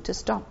invite you to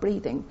stop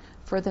breathing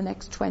for the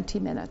next 20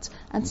 minutes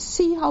and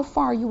see how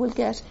far you will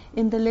get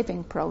in the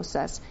living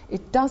process.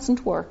 It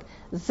doesn't work.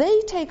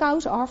 They take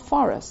out our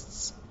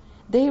forests.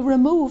 They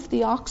remove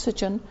the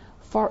oxygen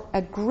for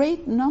a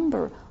great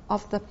number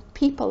of the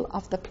people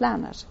of the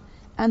planet.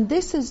 And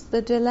this is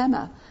the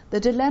dilemma.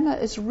 The dilemma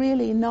is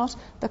really not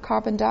the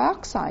carbon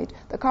dioxide.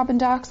 The carbon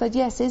dioxide,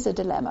 yes, is a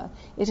dilemma.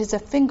 It is a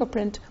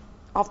fingerprint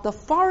of the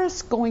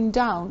forests going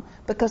down,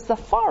 because the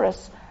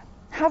forests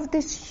have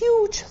this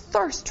huge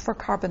thirst for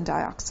carbon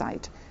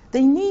dioxide.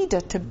 They need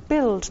it to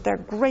build their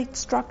great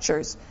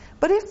structures.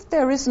 But if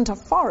there isn't a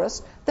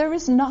forest, there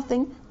is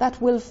nothing that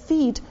will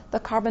feed the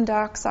carbon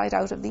dioxide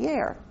out of the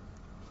air.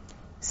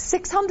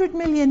 600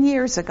 million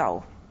years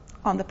ago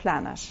on the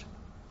planet,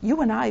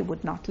 you and I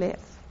would not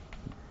live,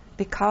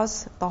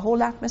 because the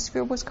whole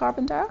atmosphere was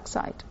carbon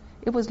dioxide.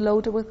 It was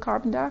loaded with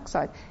carbon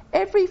dioxide.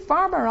 Every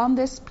farmer on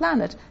this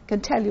planet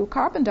can tell you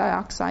carbon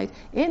dioxide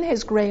in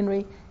his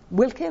granary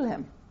will kill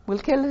him, will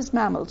kill his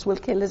mammals, will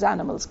kill his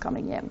animals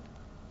coming in.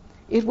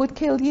 It would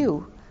kill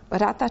you.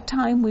 But at that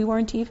time we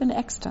weren't even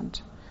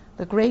extant.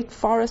 The great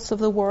forests of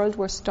the world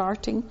were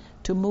starting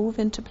to move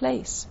into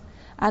place.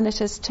 And it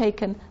has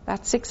taken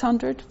that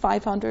 600,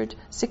 500,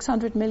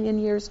 600 million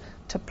years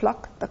to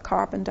pluck the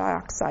carbon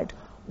dioxide,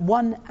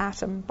 one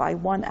atom by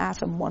one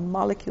atom, one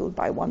molecule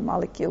by one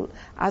molecule,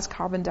 as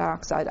carbon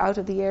dioxide out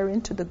of the air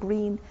into the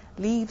green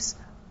leaves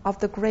of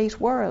the great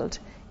world,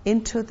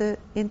 into the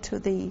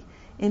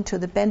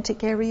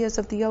benthic areas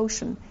of the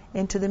ocean,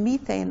 into the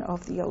methane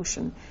of the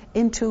ocean,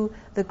 into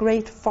the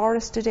great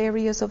forested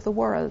areas of the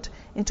world,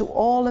 into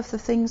all of the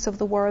things of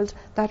the world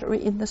that are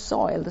in the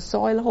soil. The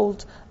soil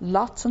holds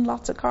lots and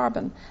lots of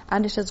carbon,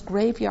 and it has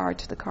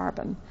graveyarded the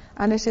carbon,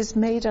 and it has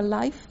made a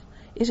life,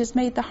 it has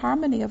made the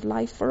harmony of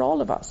life for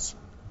all of us.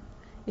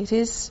 It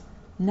is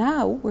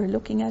now we're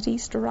looking at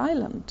Easter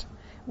Island.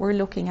 We're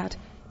looking at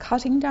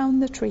cutting down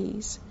the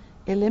trees,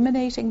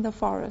 eliminating the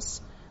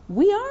forests.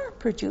 We are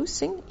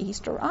producing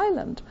Easter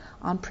Island.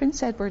 On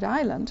Prince Edward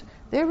Island,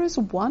 there is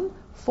one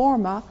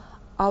forma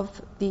of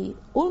the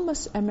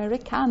Ulmus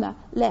americana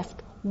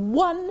left.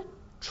 One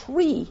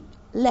tree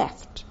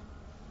left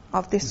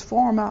of this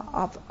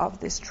forma of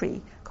this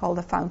tree called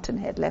the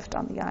fountainhead left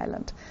on the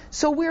island.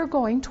 So we're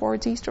going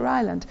towards Easter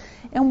Island.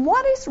 And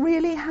what is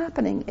really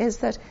happening is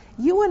that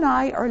you and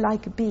I are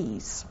like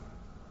bees.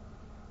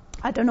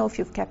 I don't know if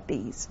you've kept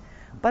bees,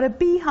 but a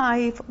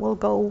beehive will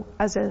go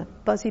as a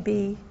buzzy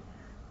bee,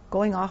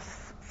 going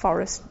off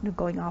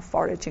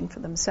foraging for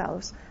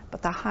themselves,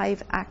 but the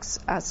hive acts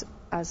as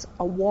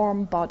a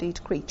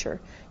warm-bodied creature.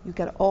 You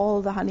get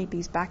all the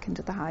honeybees back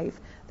into the hive.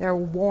 They're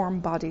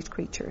warm-bodied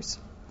creatures.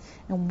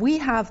 And we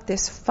have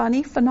this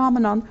funny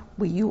phenomenon.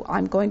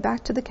 I'm going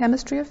back to the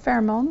chemistry of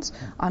pheromones.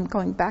 I'm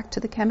going back to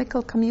the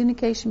chemical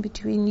communication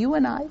between you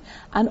and I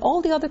and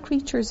all the other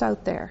creatures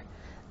out there.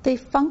 They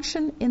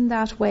function in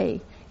that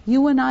way.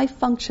 You and I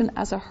function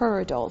as a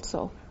herd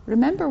also.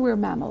 Remember, we're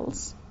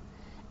mammals.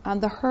 And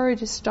the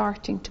herd is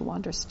starting to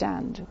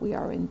understand we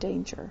are in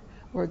danger.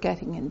 We're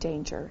getting in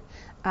danger.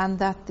 And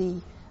that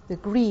the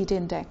greed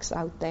index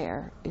out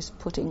there is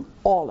putting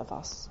all of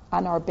us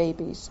and our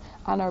babies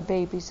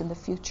in the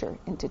future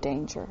into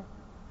danger.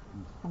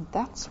 And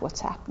that's what's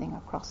happening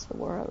across the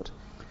world.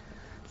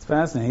 It's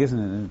fascinating, isn't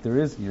it? And there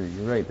is, you're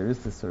right, there is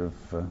this sort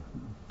of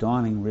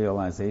dawning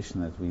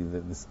realization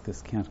that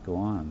this can't go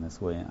on this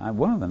way.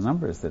 One of the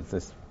numbers that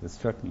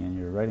struck me in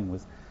your writing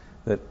was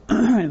that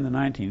in the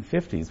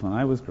 1950s, when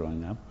I was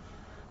growing up,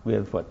 we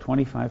had,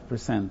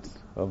 25%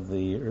 of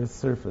the Earth's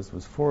surface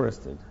was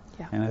forested.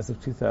 Yeah. And as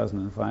of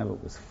 2005,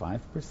 it was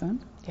 5%?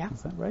 Yeah.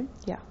 Is that right?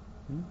 Yeah.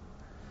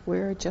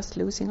 We're just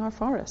losing our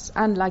forests.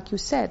 And like you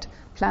said,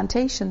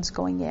 plantations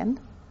going in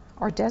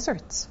are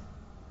deserts.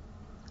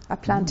 A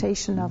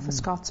plantation of a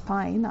Scots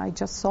pine, I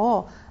just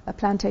saw a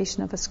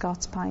plantation of a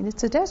Scots pine.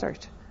 It's a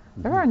desert.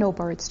 There are no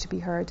birds to be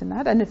heard in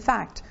that. And in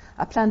fact,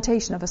 a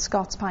plantation of a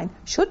Scots pine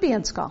should be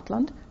in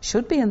Scotland,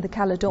 should be in the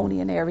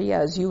Caledonian area,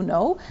 as you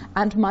know.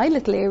 And my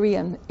little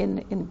area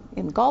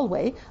in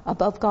Galway,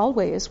 above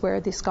Galway, is where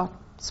the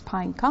Scots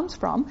pine comes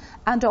from.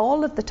 And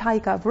all of the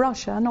taiga of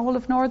Russia and all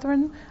of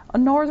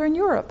northern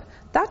Europe.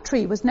 That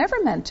tree was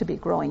never meant to be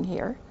growing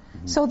here.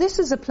 So this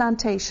is a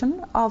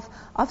plantation of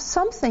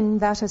something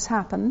that has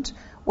happened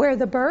where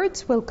the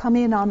birds will come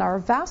in on our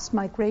vast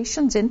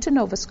migrations into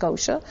Nova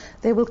Scotia.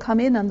 They will come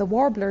in and the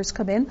warblers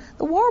come in.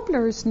 The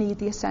warblers need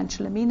the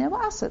essential amino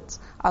acids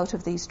out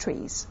of these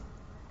trees.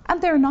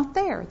 And they're not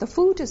there. The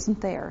food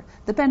isn't there.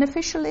 The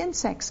beneficial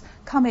insects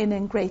come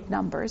in great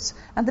numbers.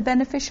 And the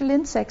beneficial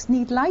insects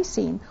need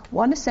lysine,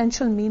 one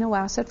essential amino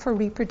acid for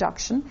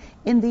reproduction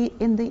in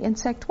the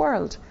insect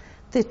world.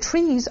 The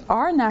trees,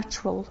 our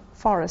natural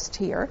forest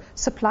here,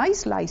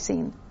 supplies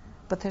lysine.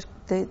 But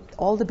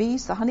all the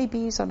bees, the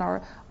honeybees and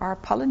our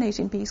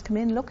pollinating bees come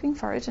in looking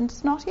for it, and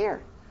it's not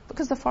here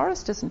because the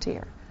forest isn't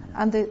here.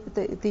 And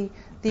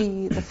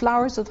the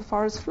flowers of the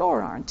forest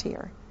floor aren't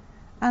here.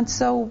 And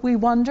so we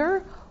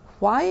wonder,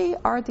 why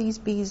are these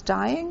bees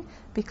dying?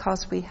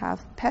 Because we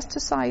have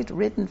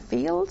pesticide-ridden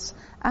fields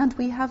and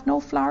we have no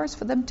flowers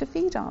for them to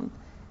feed on.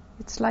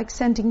 It's like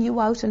sending you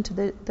out into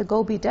the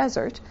Gobi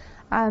Desert,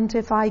 and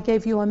if I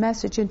gave you a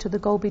message into the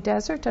Gobi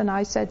Desert and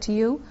I said to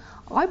you,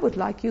 I would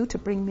like you to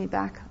bring me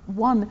back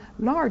 1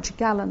 large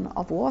gallon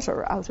of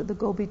water out of the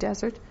Gobi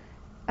Desert,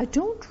 I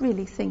don't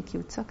really think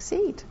you'd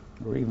succeed.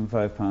 Or even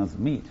 5 pounds of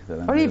meat.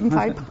 Or even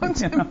 5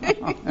 pounds of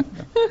meat.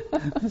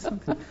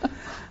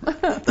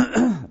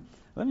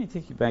 Let me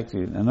take you back to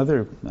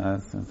another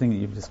thing that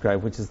you've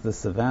described, which is the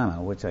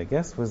savanna, which I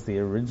guess was the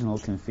original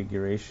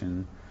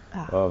configuration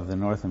of the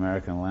North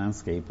American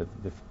landscape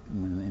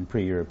in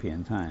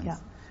pre-European times. Yeah.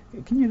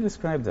 Can you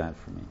describe that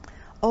for me?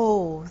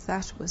 Oh,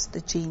 that was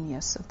the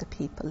genius of the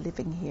people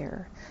living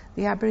here.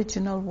 The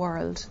Aboriginal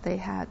world, they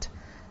had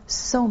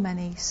so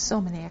many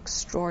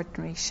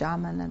extraordinary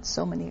shaman and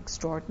so many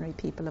extraordinary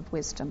people of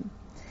wisdom.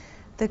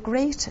 The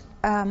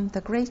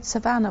great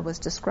savanna was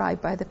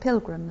described by the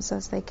pilgrims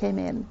as they came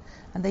in,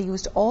 and they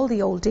used all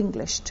the Old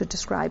English to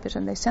describe it,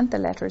 and they sent the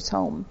letters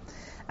home.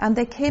 And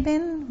they came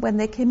in, when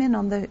they came in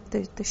on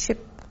the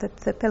ship,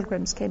 the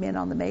pilgrims came in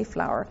on the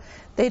Mayflower,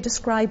 they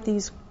described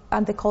these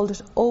and they called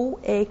it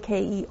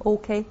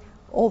OAKE,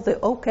 all the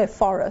oak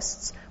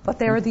forests, but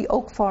they are the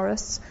oak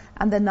forests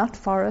and the nut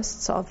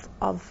forests of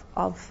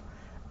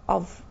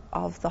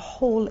the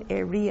whole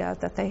area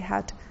that they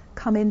had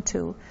come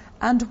into.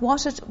 And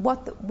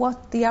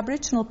what the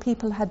Aboriginal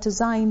people had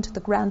designed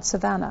the Grand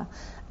Savannah.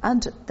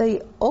 And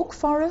the oak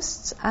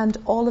forests and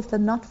all of the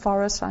nut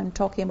forests, I'm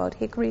talking about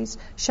hickories,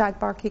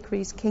 shagbark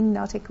hickories, king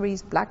nut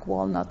hickories, black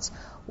walnuts,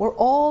 were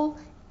all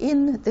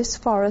in this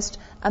forest,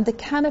 and the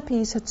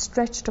canopies had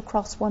stretched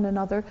across one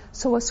another,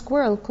 so a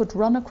squirrel could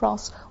run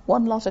across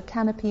one lot of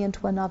canopy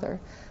into another.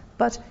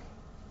 But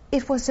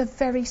it was a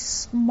very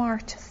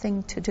smart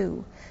thing to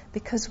do,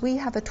 because we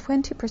have a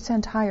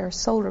 20% higher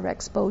solar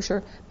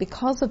exposure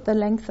because of the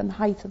length and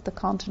height of the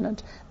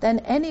continent than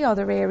any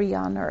other area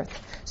on Earth.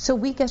 So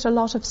we get a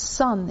lot of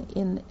sun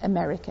in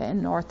America,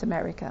 in North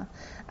America.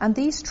 And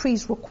these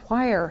trees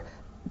require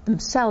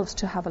themselves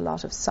to have a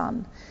lot of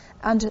sun.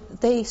 And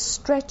they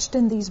stretched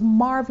in these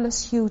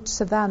marvelous huge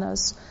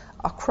savannas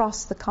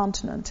across the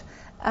continent.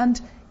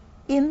 And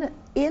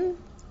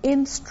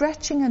in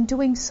stretching and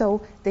doing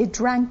so, they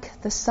drank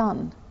the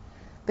sun,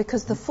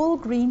 because the full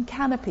green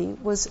canopy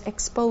was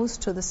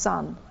exposed to the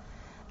sun.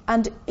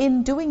 And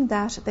in doing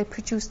that, they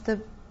produced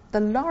the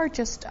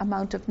largest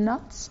amount of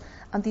nuts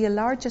and the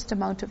largest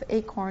amount of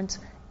acorns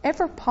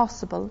ever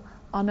possible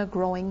on a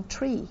growing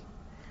tree.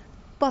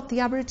 But the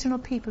Aboriginal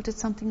people did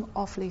something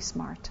awfully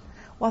smart.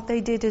 What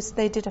they did is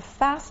they did a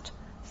fast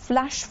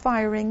flash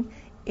firing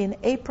in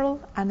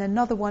April and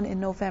another one in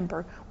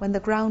November, when the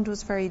ground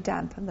was very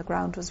damp and the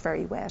ground was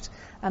very wet.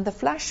 And the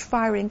flash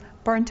firing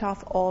burnt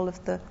off all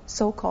of the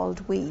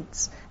so-called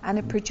weeds, and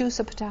it produced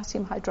a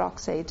potassium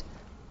hydroxide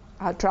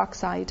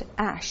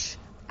ash.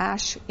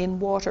 Ash in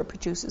water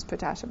produces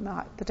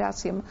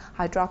potassium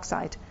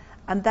hydroxide,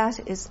 and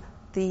that is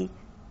the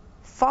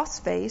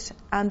phosphate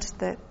and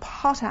the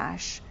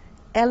potash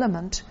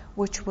element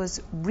which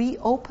was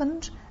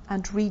reopened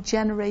and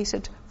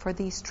regenerated for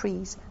these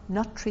trees.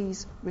 Nut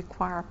trees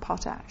require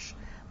potash,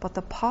 but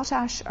the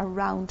potash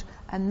around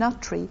a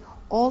nut tree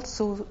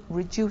also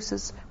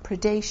reduces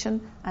predation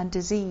and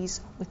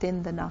disease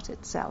within the nut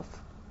itself,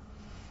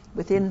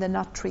 within the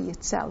nut tree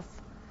itself.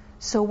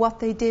 So what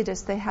they did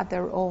is they had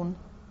their own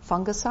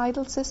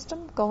fungicidal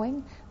system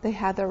going, they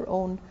had their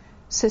own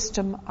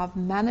system of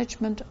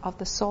management of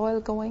the soil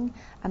going,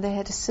 and they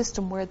had a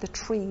system where the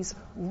trees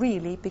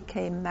really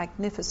became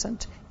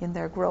magnificent in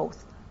their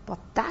growth. But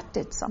that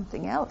did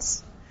something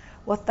else.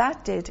 What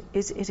that did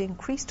is it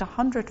increased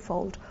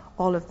 100-fold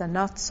all of the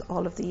nuts,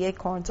 all of the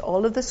acorns,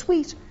 all of the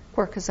sweet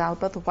Quercus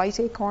alba, the white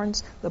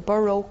acorns, the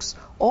bur oaks,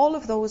 all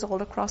of those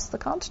all across the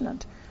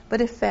continent.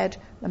 But it fed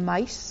the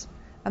mice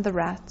and the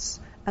rats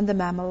and the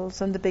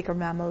mammals and the bigger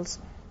mammals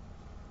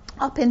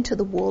up into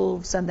the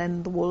wolves, and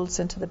then the wolves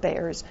into the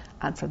bears,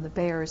 and from the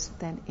bears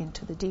then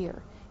into the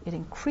deer. It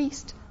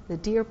increased the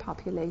deer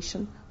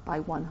population by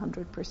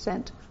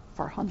 100%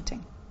 for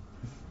hunting.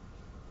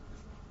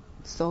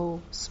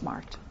 So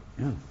smart.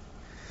 Yeah.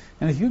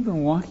 And if you'd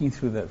been walking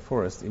through that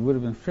forest, it would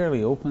have been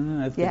fairly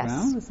open at the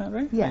ground, is that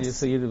right? Yes.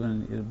 So it'd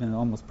have been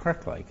almost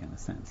park-like in a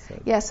sense.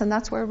 Yes, and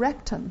that's where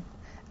Repton,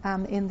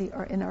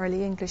 in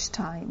early English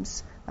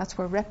times, that's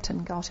where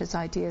Repton got his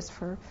ideas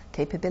for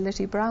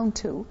Capability Brown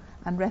too,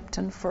 and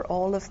Repton for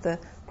all of the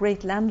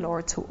great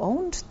landlords who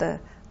owned the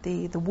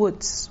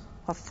woods,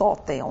 or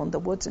thought they owned the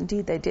woods.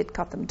 Indeed, they did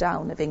cut them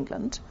down of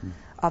England,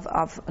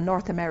 of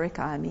North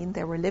America, I mean.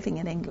 They were living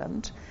in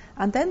England.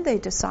 And then they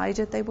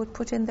decided they would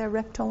put in their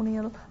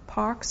Reptonial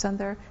parks and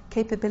their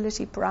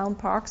Capability Brown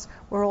parks,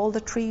 where all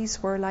the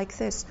trees were like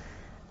this.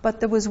 But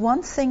there was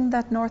one thing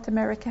that North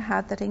America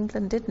had that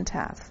England didn't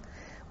have.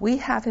 We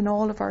have in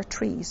all of our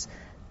trees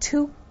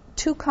two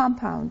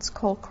compounds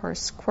called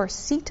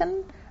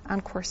quercetin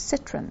and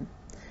quercitrin.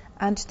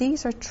 And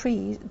these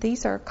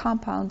are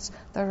compounds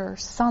that are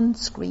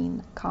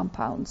sunscreen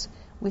compounds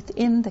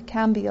within the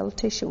cambial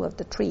tissue of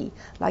the tree,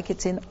 like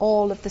it's in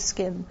all of the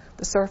skin,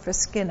 the surface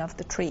skin of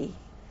the tree.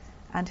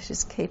 And it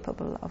is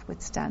capable of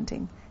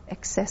withstanding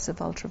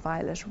excessive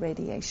ultraviolet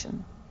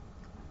radiation.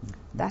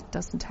 That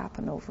doesn't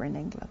happen over in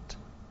England.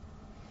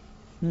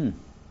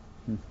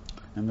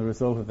 And the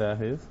result of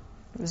that is?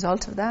 The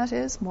result of that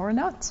is more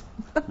nuts.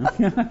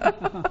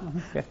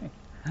 Okay.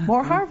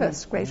 More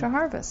harvest, greater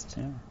harvest,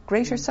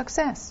 greater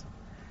success.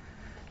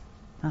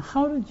 Now,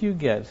 how did you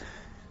get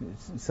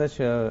such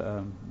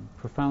a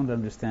profound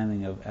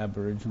understanding of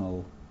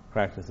Aboriginal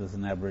practices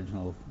and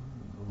Aboriginal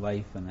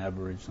life and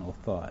Aboriginal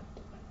thought?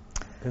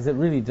 Because it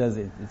really does,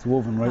 it's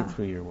woven right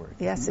through your work.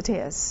 Yes, it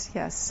is,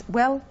 yes.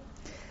 Well,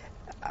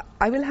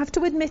 I will have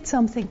to admit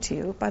something to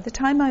you. By the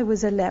time I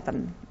was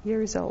 11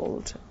 years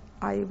old,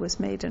 I was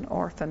made an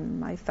orphan.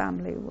 My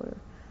family were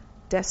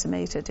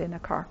decimated in a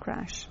car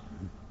crash.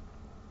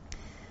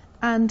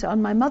 And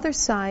on my mother's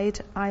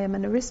side, I am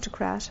an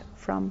aristocrat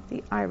from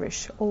the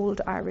old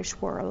Irish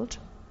world.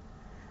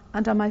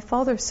 And on my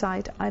father's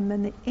side, I'm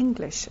an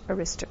English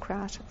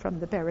aristocrat from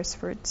the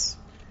Beresfords.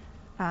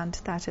 And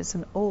that is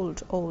an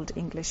old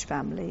English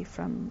family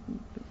from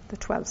the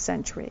 12th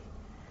century.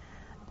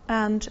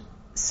 And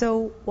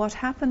So what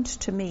happened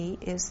to me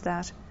is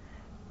that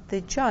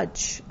the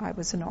judge, I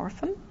was an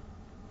orphan,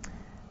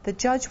 the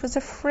judge was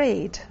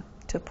afraid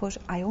to put,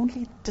 I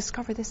only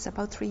discovered this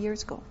about 3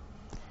 years ago,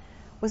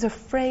 was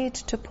afraid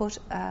to put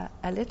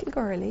a little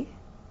girlie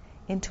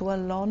into a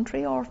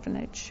laundry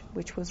orphanage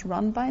which was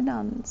run by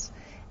nuns,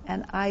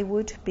 and I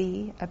would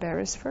be a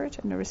Beresford,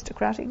 an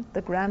aristocratic,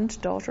 the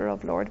granddaughter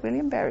of Lord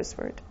William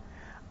Beresford.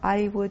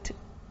 I would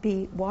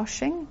be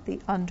washing the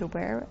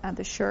underwear and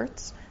the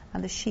shirts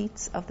and the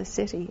sheets of the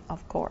city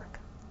of Cork.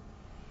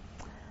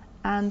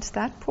 And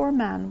that poor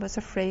man was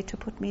afraid to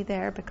put me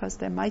there because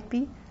there might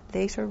be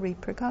later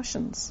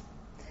repercussions.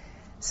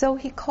 So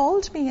he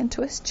called me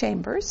into his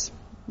chambers,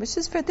 this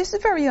is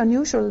very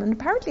unusual, and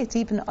apparently it's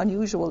even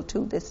unusual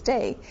to this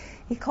day.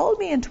 He called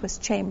me into his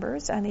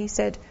chambers and he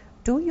said,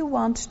 do you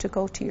want to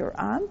go to your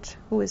aunt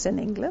who is in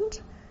England?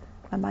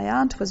 And my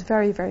aunt was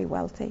very, very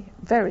wealthy,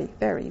 very,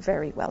 very,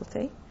 very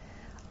wealthy.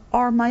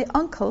 Or my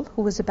uncle,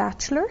 who was a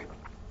bachelor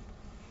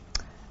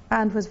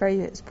and was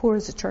very as poor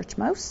as a church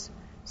mouse.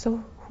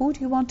 So who do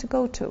you want to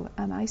go to?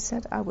 And I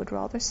said I would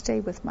rather stay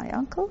with my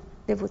uncle,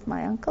 live with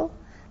my uncle,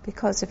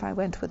 because if I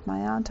went with my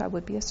aunt, I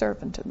would be a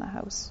servant in the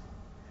house.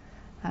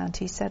 And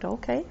he said,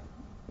 okay,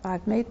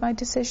 I've made my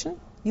decision.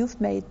 You've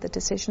made the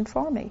decision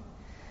for me.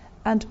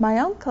 And my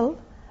uncle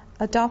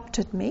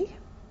adopted me,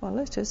 well,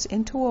 it is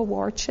into a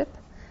wardship.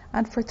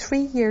 And for 3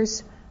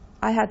 years,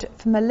 I had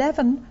from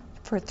 11,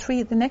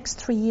 the next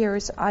 3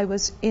 years, I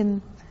was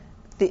in,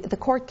 the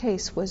court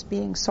case was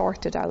being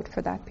sorted out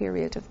for that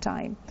period of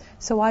time.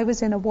 So I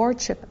was in a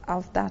wardship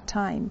of that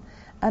time.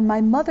 And my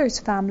mother's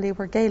family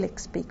were Gaelic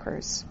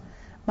speakers.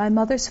 My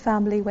mother's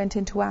family went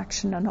into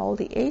action on all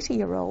the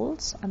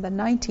 80-year-olds and the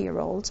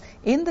 90-year-olds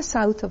in the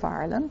south of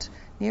Ireland,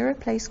 near a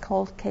place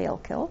called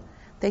Caelkill.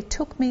 They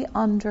took me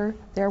under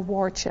their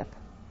wardship.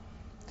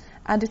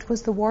 And it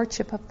was the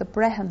wardship of the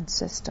Brehon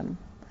system.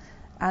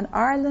 And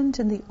Ireland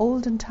in the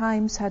olden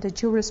times had a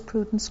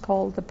jurisprudence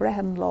called the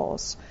Brehon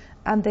laws.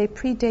 And they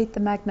predate the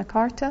Magna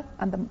Carta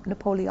and the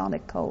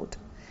Napoleonic Code.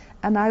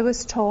 And I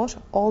was taught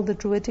all the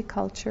Druidic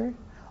culture,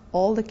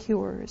 all the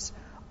cures,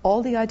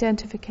 all the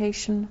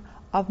identification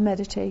of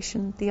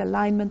meditation, the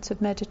alignments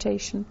of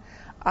meditation.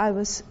 I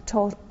was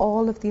taught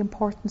all of the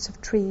importance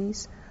of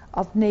trees,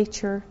 of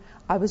nature.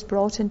 I was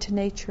brought into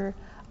nature.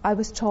 I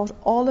was taught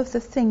all of the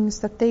things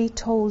that they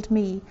told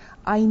me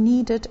I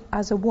needed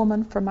as a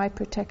woman for my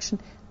protection.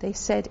 They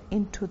said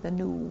into the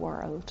new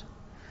world.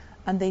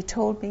 And they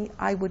told me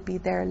I would be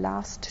their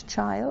last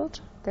child,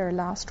 their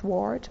last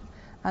ward,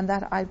 and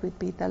that I would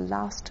be the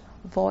last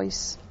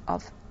voice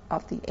of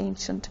the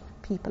ancient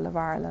people of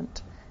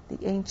Ireland,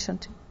 the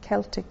ancient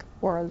Celtic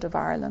world of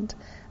Ireland.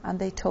 And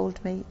they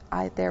told me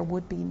there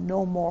would be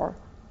no more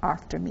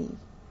after me.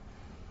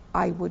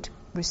 I would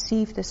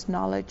receive this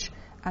knowledge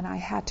and I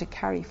had to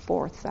carry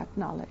forth that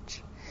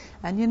knowledge.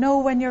 And you know,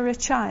 when you're a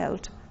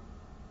child,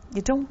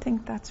 you don't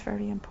think that's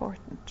very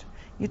important.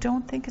 You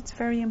don't think it's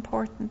very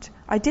important.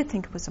 I did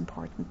think it was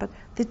important, but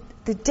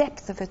the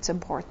depth of its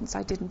importance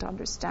I didn't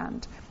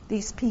understand.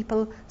 These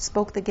people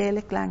spoke the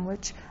Gaelic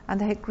language and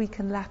they had Greek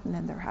and Latin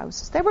in their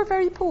houses. They were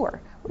very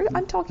poor.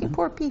 I'm talking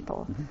poor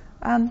people.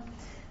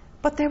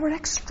 But they were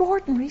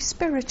extraordinary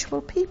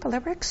spiritual people. They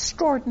were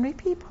extraordinary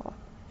people.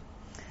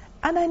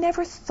 And I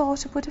never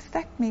thought it would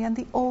affect me. And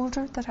the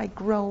older that I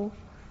grow,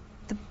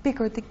 the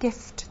bigger the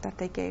gift that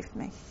they gave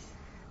me.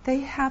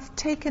 They have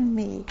taken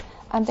me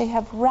and they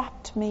have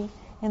wrapped me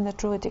in the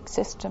Druidic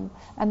system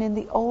and in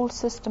the old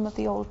system of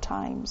the old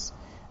times.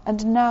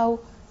 And now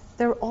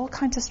there are all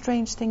kinds of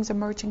strange things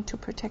emerging to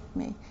protect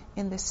me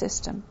in this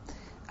system.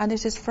 And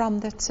it is from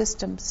that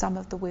system some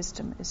of the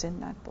wisdom is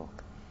in that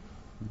book.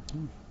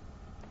 Mm-hmm.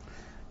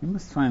 You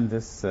must find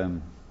this,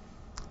 the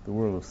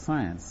world of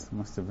science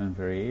must have been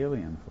very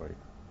alien for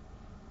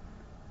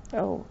you.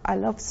 Oh, I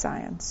love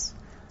science.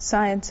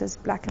 Science is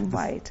black and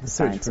white. The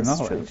search for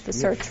knowledge. Truth. The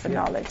search for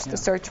knowledge, the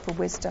search for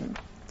wisdom.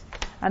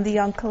 And the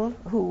uncle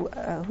who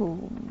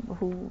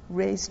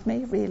raised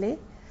me, really,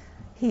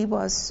 he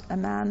was a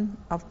man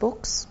of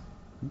books.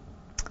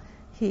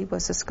 He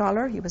was a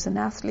scholar. He was an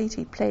athlete.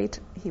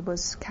 He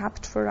was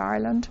capped for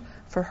Ireland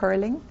for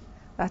hurling.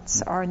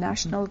 That's our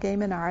national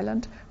game in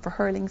Ireland, for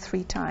hurling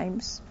 3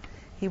 times.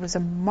 He was a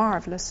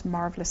marvellous,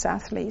 marvellous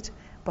athlete,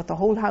 but the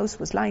whole house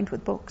was lined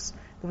with books.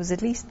 There was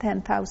at least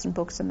 10,000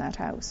 books in that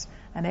house.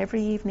 And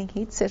every evening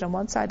he'd sit on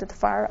one side of the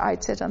fire,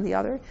 I'd sit on the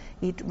other.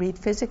 He'd read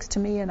physics to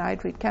me and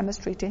I'd read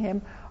chemistry to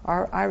him,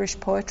 or Irish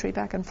poetry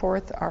back and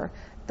forth, or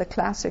the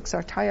classics,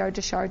 or Teilhard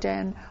de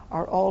Chardin,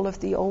 or all of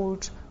the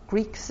old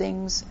Greek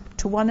things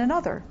to one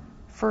another.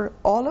 For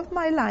all of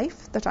my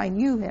life that I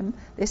knew him,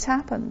 this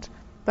happened.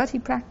 But he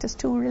practiced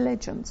 2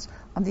 religions.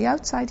 On the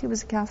outside he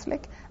was a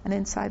Catholic, and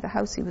inside the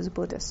house he was a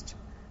Buddhist.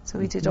 So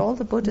he did all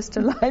the Buddhist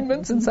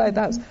alignments inside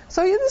the house.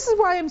 So this is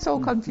why I'm so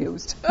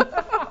confused.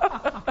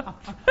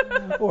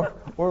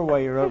 or why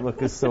your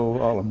outlook is so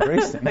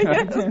all-embracing.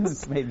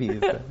 Yes. Maybe.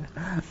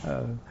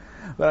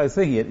 But I was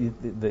thinking,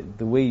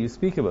 the way you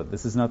speak about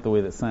this is not the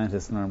way that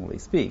scientists normally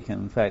speak.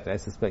 And in fact, I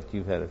suspect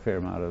you've had a fair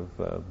amount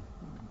of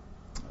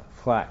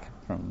flack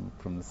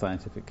from the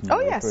scientific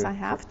community? Oh yes, I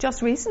have.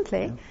 Just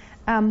recently,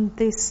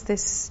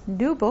 this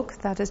new book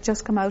that has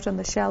just come out on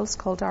the shelves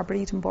called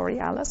Arboretum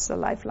Borealis, The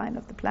Lifeline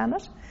of the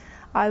Planet.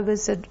 I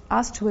was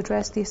asked to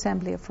address the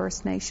Assembly of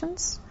First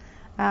Nations,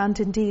 and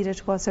indeed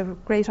it was a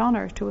great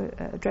honour to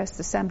address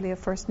the Assembly of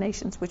First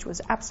Nations, which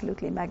was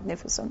absolutely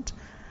magnificent.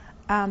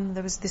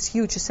 There was this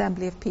huge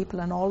assembly of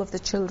people, and all of the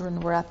children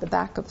were at the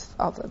back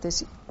of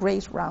this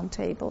great round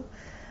table.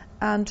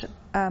 And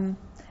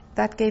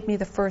that gave me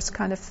the first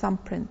kind of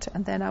thumbprint.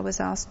 And then I was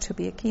asked to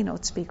be a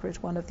keynote speaker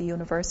at one of the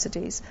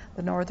universities,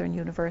 the northern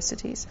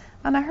universities.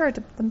 And I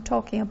heard them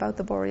talking about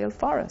the boreal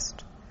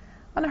forest.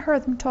 And I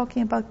heard them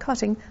talking about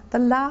cutting the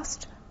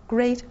last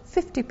great,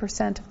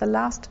 50% of the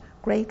last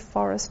great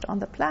forest on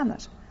the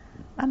planet.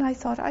 And I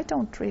thought, I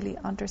don't really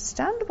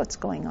understand what's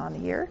going on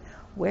here.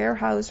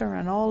 Weyerhaeuser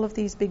and all of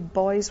these big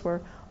boys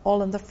were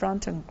all in the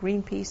front, and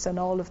Greenpeace and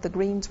all of the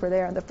Greens were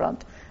there in the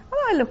front. And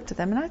I looked at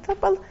them and I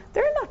thought, well,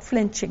 they're not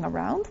flinching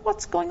around.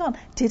 What's going on?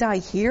 Did I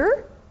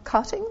hear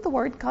cutting, the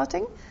word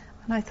cutting?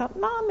 And I thought,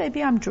 no,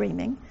 maybe I'm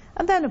dreaming.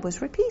 And then it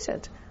was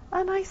repeated.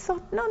 And I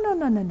thought,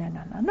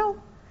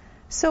 no.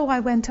 So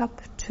I went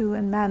up to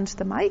and manned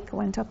the mic,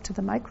 went up to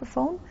the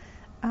microphone,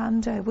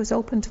 and it was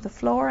open to the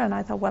floor. And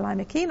I thought, well,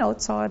 I'm a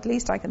keynote, so at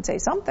least I can say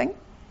something.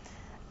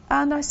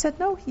 And I said,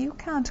 no, you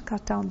can't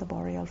cut down the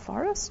boreal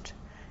forest.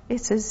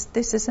 This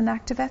is an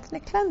act of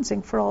ethnic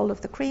cleansing for all of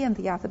the Cree and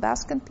the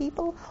Athabascan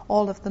people,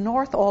 all of the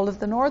North, all of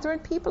the northern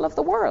people of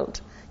the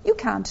world. You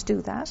can't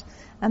do that.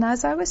 And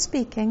as I was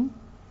speaking,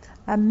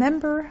 a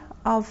member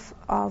of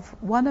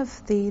one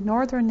of the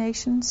northern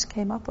nations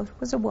came up. It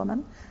was a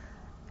woman.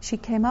 She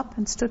came up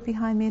and stood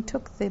behind me and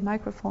took the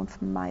microphone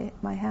from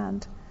my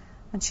hand.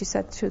 And she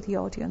said to the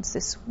audience,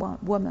 this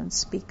woman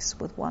speaks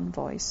with one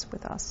voice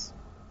with us.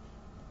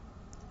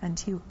 And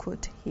you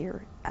could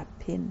hear a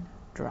pin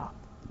drop.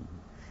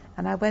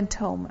 And I went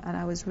home and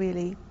I was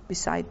really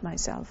beside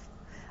myself.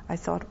 I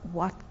thought,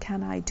 what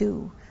can I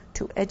do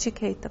to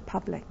educate the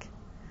public,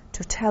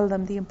 to tell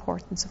them the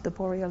importance of the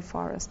boreal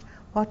forest?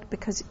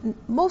 Because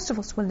most of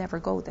us will never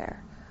go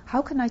there.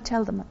 How can I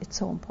tell them it's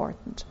so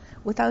important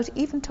without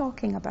even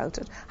talking about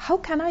it? How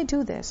can I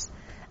do this?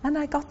 And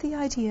I got the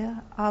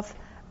idea of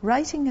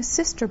writing a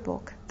sister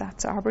book,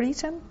 that's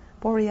Arboretum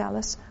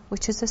Borealis,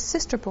 which is a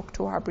sister book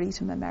to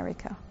Arboretum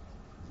America,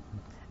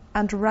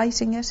 and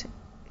writing it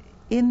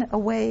in a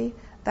way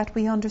that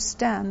we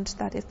understand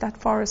that if that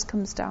forest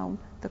comes down,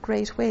 the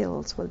great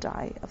whales will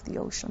die of the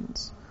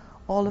oceans.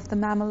 All of the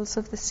mammals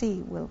of the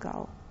sea will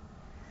go.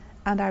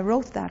 And I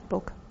wrote that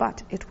book,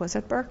 but it was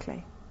at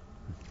Berkeley.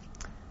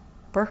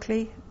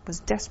 Berkeley was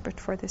desperate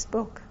for this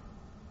book.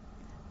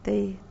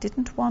 They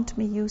didn't want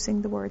me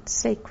using the word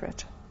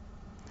sacred.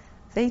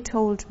 They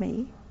told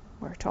me,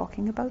 we're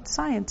talking about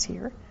science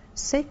here,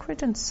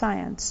 sacred and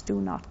science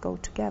do not go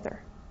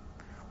together.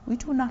 We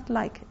do not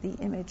like the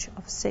image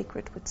of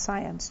sacred with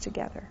science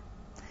together.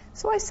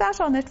 So I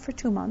sat on it for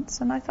 2 months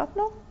and I thought,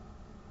 no.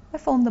 I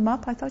phoned them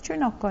up. I thought, you're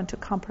not going to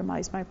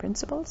compromise my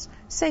principles.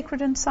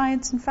 Sacred and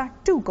science, in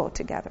fact, do go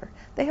together.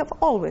 They have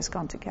always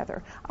gone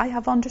together. I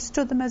have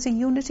understood them as a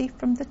unity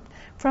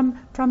from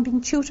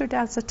being tutored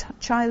as a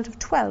child of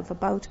 12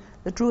 about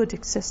the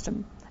Druidic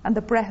system and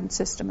the Brehon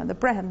system and the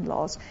Brehon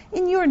laws.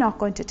 And you're not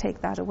going to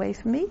take that away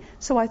from me.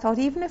 So I thought,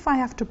 even if I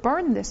have to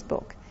burn this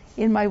book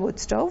in my wood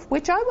stove,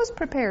 which I was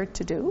prepared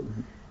to do,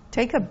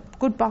 take a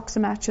good box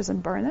of matches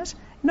and burn it.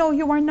 No,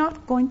 you are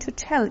not going to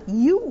tell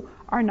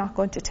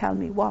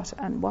me what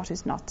and what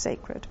is not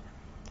sacred.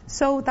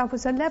 So that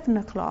was 11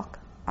 o'clock.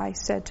 I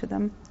said to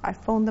them, I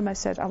phoned them, I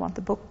said, I want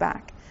the book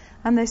back.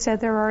 And they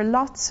said,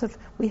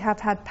 we have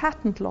had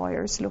patent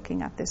lawyers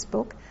looking at this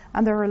book,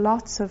 and there are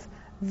lots of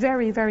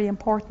very, very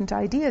important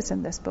ideas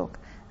in this book.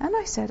 And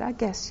I said, I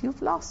guess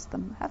you've lost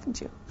them, haven't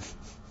you?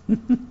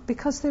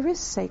 Because there is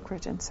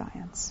sacred in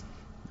science.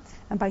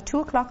 And by 2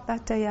 o'clock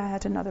that day, I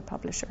had another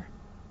publisher.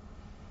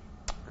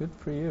 Good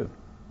for you.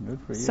 Good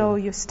for you. So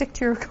you stick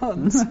to your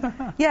guns.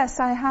 Yes,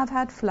 I have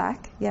had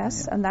flack,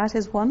 yes, and that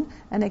is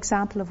an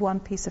example of one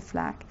piece of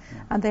flack.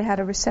 Yeah. And they had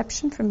a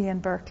reception for me in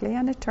Berkeley,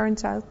 and it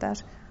turns out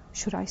that,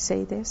 should I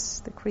say this,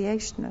 the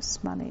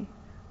creationists' money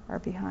are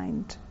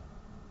behind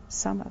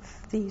some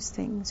of these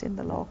things in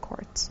the law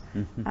courts.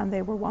 And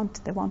they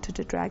wanted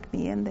to drag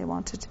me in. They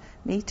wanted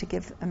me to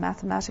give a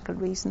mathematical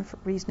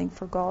reasoning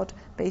for God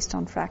based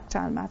on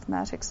fractal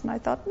mathematics. And I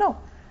thought, no,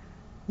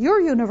 your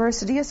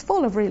university is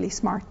full of really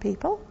smart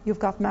people. You've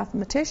got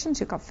mathematicians,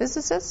 you've got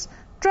physicists.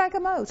 Drag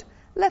them out.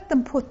 Let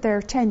them put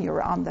their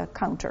tenure on the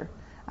counter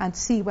and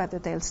see whether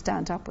they'll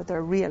stand up with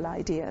their real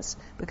ideas.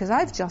 Because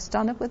I've just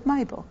done it with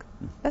my book.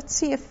 Let's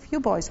see if you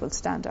boys will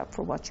stand up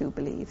for what you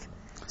believe.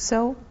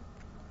 So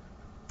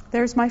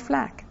there's my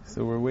flack.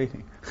 So we're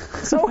waiting.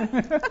 So,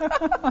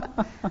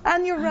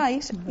 and you're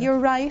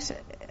right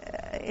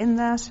in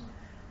that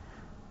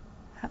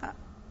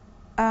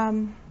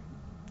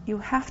you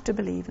have to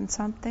believe in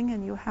something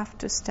and you have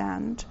to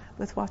stand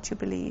with what you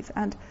believe.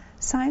 And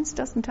science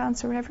doesn't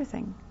answer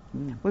everything.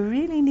 We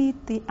really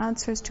need the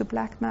answers to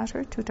black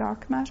matter, to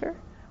dark matter,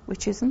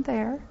 which isn't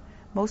there.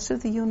 Most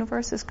of the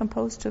universe is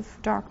composed of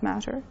dark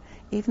matter.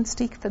 Even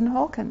Stephen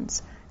Hawking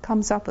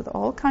comes up with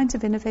all kinds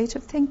of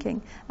innovative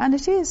thinking, and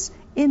it is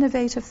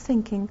innovative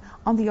thinking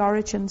on the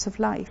origins of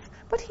life.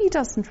 But he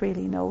doesn't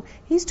really know.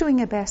 He's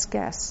doing a best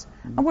guess.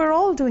 And we're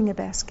all doing a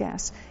best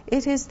guess.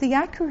 It is the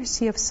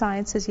accuracy of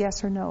science is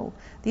yes or no.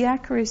 The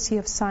accuracy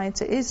of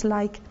science is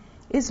like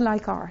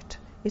art.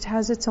 It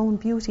has its own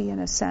beauty in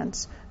a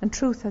sense, and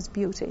truth has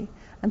beauty.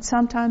 And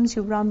sometimes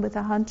you run with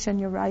a hunch and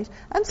you're right,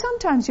 and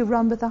sometimes you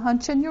run with a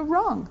hunch and you're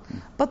wrong.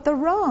 But the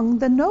wrong,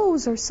 the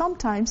no's, are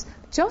sometimes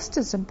just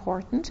as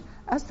important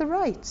as the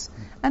rights.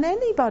 And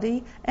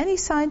any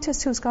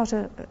scientist who's got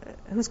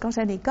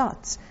any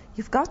guts,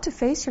 you've got to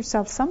face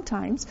yourself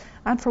sometimes,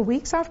 and for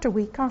weeks after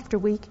week after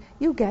week,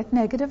 you get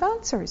negative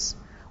answers.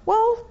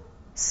 Well,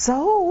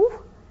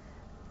 so...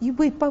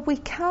 But we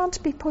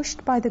can't be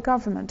pushed by the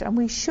government, and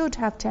we should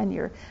have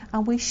tenure,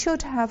 and we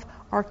should have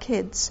our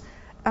kids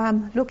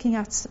looking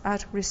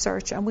at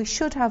research, and we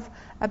should have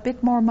a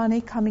bit more money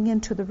coming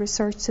into the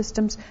research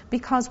systems,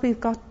 because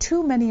we've got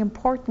too many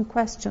important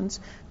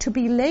questions to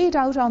be laid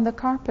out on the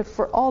carpet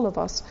for all of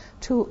us,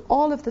 to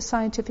all of the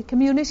scientific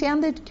community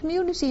and the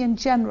community in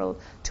general,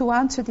 to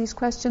answer these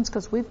questions,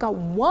 because we've got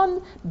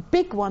one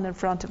big one in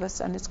front of us,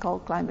 and it's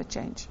called climate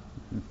change.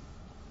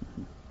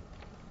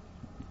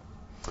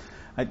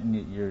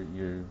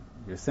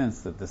 Your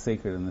sense that the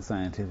sacred and the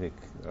scientific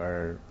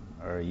are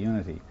a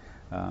unity.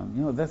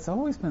 That's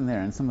always been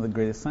there in some of the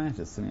greatest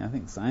scientists. I mean, I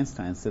think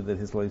Einstein said that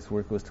his life's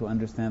work was to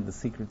understand the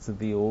secrets of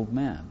the old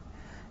man.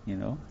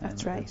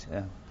 That's right.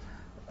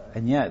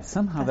 And yet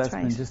somehow that's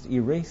right. been just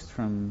erased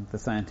from the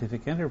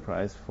scientific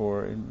enterprise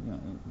for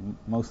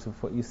most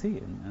of what you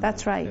see.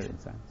 That's right.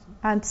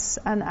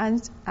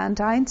 And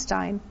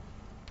Einstein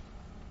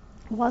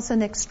was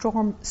an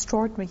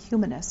extraordinary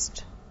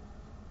humanist.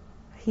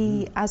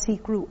 As he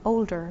grew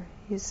older,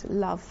 his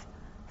love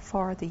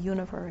for the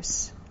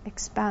universe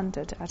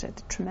expanded at a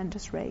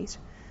tremendous rate.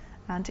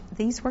 And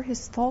these were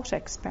his thought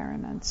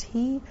experiments.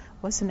 He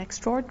was an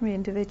extraordinary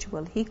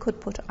individual. He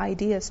could put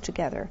ideas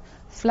together,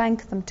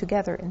 flank them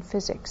together in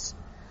physics.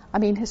 I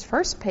mean, his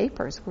first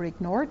papers were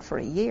ignored for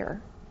a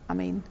year. I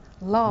mean,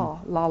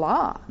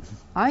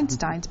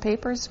 Einstein's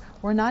papers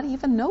were not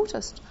even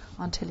noticed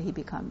until he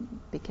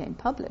became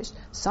published.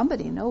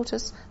 Somebody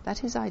noticed that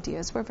his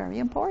ideas were very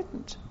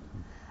important.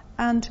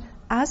 And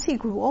as he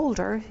grew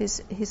older,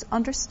 his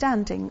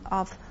understanding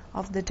of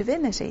the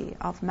divinity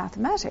of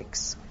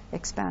mathematics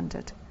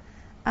expanded.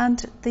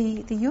 And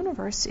the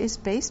universe is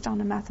based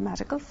on a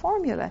mathematical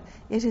formula.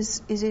 It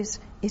is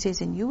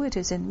in you, it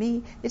is in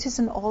me, it is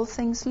in all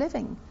things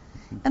living.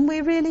 And we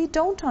really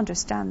don't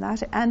understand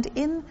that. And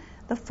in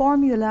the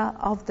formula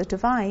of the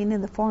divine,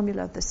 in the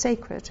formula of the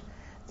sacred,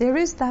 there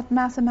is that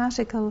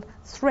mathematical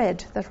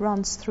thread that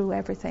runs through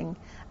everything.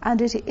 And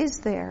it is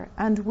there,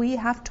 and we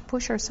have to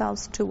push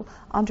ourselves to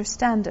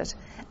understand it.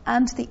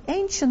 And the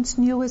ancients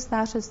knew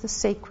that as the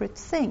sacred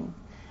thing.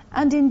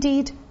 And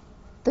indeed,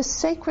 the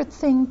sacred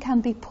thing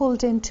can be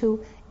pulled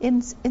into,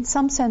 in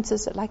some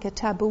senses, like a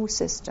taboo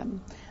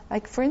system.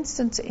 Like, for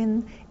instance,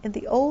 in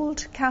the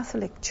old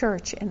Catholic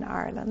Church in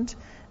Ireland,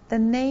 the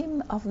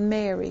name of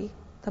Mary,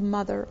 the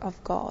Mother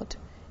of God,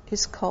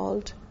 is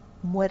called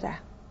Muire.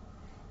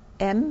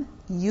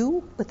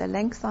 M-U, with a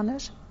length on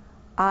it,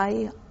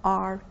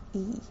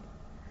 I-R-E.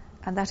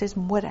 And that is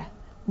Muire.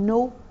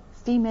 No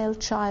female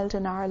child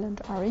in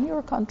Ireland or in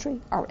your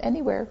country or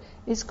anywhere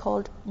is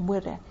called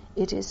Muire.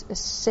 It is a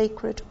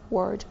sacred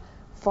word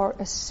for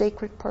a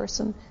sacred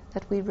person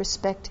that we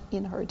respect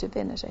in her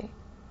divinity.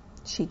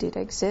 She did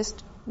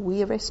exist.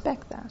 We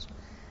respect that.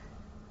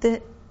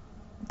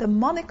 The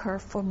moniker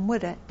for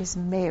Muire is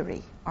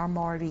Mary or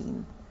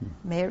Maureen.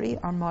 Mary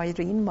or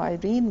Maureen.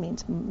 Maureen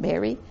means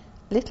Mary,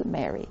 little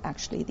Mary.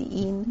 Actually, the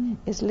een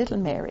is little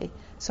Mary.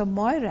 So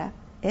Moira,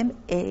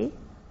 M-A,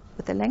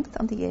 with the length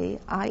on the A,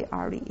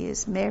 I-R-E,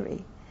 is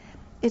Mary.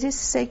 It is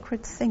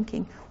sacred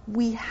thinking.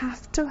 We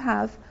have to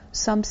have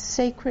some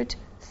sacred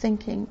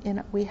thinking in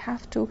it. We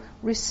have to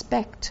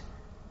respect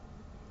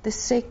the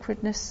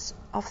sacredness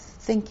of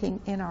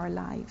thinking in our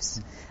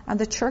lives. And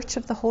the Church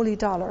of the Holy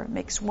Dollar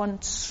makes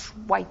one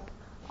swipe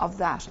of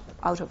that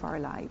out of our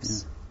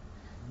lives.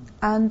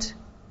 And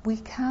we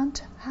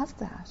can't have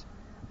that.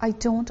 I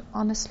don't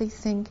honestly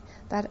think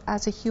that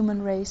as a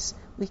human race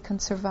we can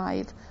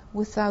survive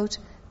without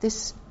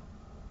this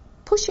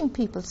pushing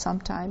people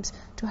sometimes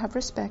to have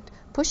respect,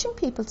 pushing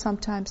people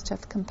sometimes to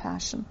have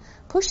compassion,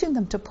 pushing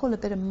them to pull a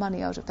bit of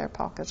money out of their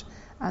pocket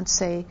and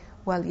say,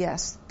 well,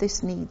 yes,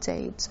 this needs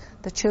AIDS.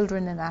 The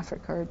children in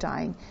Africa are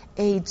dying.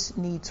 AIDS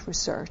needs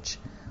research.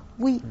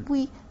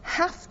 We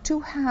have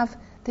to have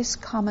this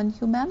common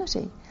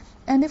humanity.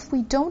 And if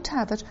we don't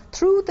have it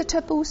through the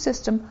taboo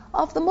system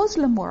of the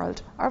Muslim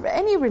world or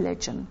any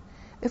religion,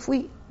 if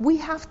we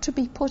have to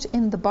be put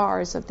in the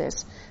bars of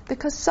this,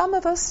 because some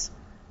of us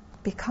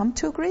become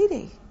too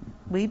greedy.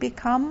 We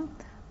become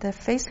the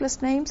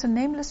faceless names and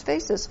nameless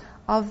faces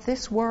of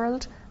this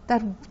world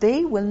that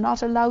they will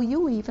not allow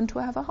you even to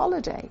have a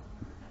holiday.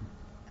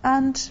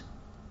 And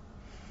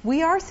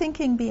we are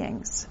thinking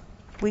beings.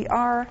 We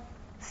are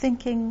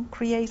thinking,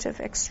 creative,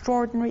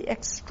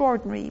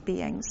 extraordinary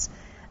beings.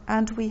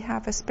 And we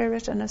have a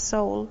spirit and a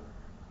soul.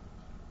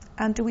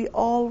 And do we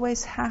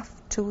always have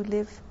to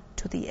live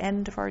to the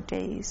end of our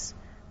days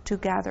to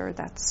gather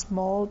that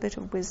small bit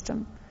of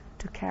wisdom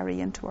to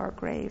carry into our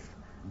grave?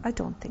 I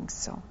don't think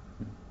so.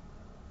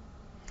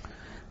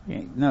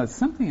 Yeah, no, it's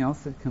something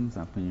else that comes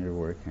up in your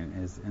work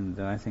and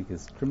that I think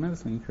is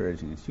tremendously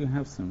encouraging is you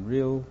have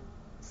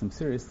some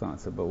serious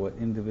thoughts about what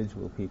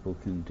individual people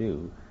can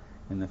do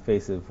in the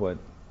face of what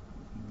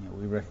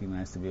we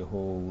recognize to be a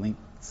whole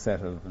linked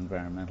set of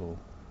environmental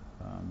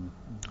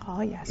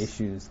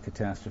issues,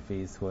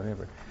 catastrophes,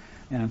 whatever.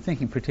 And I'm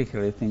thinking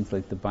particularly of things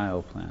like the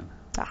bioplan.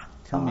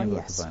 Tell me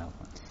about the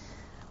bioplan.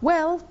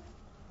 Well,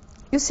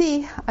 you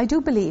see, I do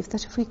believe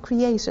that if we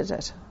created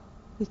it,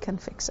 we can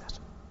fix it.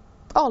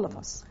 All of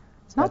us.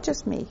 It's not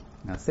just me.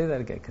 Now say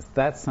that again, because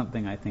that's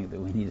something I think that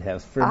we need to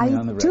have firmly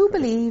on the record. I do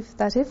believe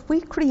that if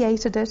we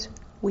created it,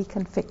 we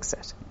can fix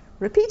it.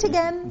 Repeat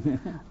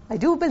again. I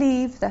do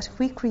believe that if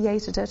we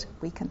created it,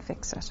 we can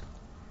fix it.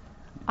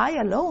 I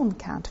alone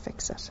can't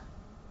fix it.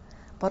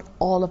 But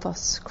all of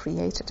us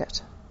created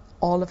it.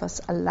 All of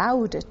us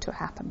allowed it to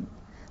happen.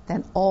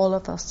 Then all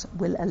of us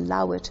will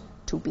allow it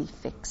to be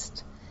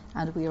fixed.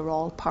 And we are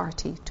all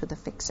party to the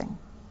fixing.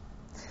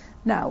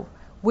 Now,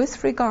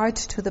 with regard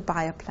to the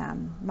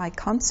bioplan, my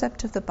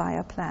concept of the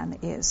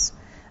bioplan is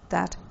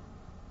that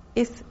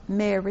if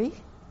Mary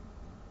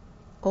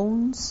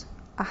owns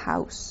a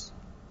house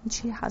and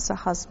she has a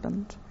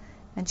husband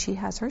and she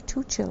has her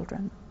 2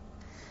 children,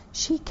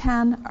 she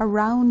can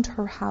around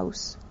her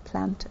house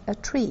plant a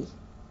tree.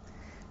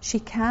 She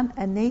can,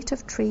 a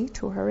native tree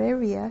to her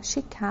area,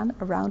 she can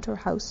around her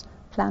house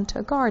plant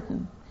a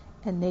garden,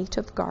 a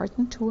native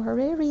garden to her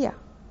area.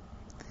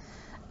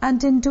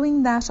 And in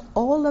doing that,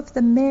 all of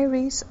the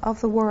Marys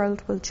of the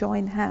world will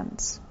join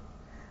hands.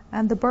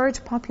 And the bird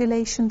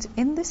populations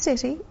in the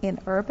city, in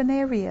urban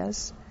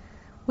areas,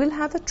 will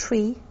have a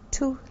tree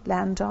to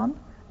land on,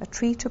 a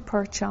tree to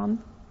perch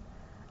on,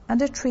 and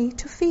a tree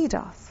to feed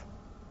off.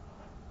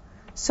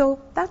 So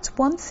that's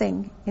one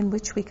thing in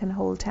which we can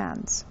hold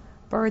hands.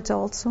 Birds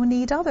also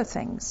need other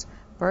things.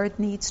 Bird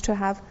needs to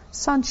have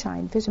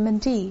sunshine, vitamin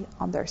D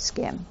on their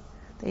skin.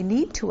 They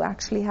need to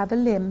actually have a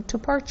limb to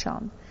perch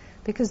on,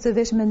 because the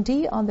vitamin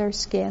D on their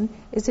skin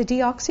is a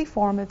deoxy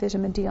form of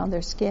vitamin D on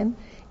their skin.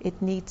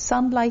 It needs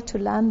sunlight to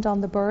land on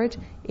the bird.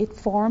 It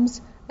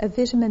forms a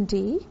vitamin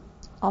D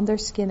on their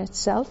skin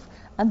itself,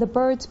 and the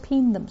birds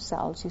peen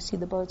themselves. You see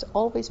the birds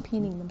always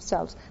peening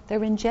themselves.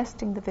 They're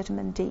ingesting the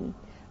vitamin D.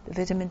 The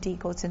vitamin D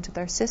goes into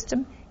their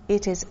system.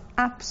 It is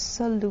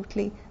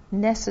absolutely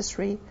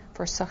necessary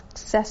for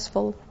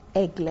successful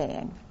egg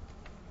laying.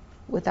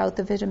 Without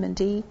the vitamin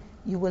D,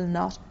 you will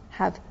not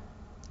have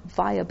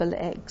viable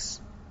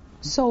eggs.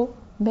 So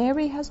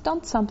Mary has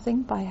done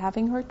something by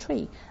having her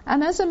tree.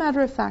 And as a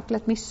matter of fact,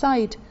 let me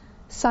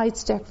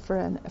sidestep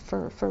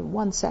for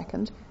 1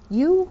 second.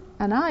 You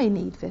and I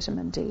need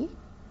vitamin D.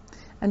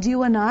 And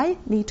you and I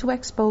need to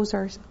expose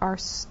our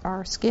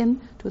skin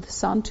to the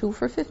sun too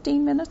for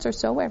 15 minutes or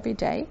so every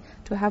day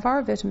to have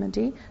our vitamin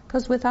D.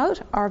 Because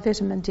without our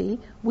vitamin D,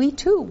 we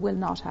too will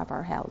not have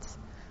our health.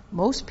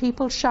 Most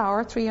people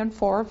shower 3 and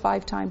 4 or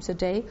 5 times a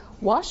day,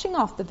 washing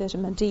off the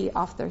vitamin D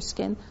off their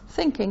skin,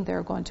 thinking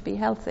they're going to be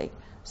healthy.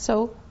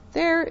 So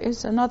there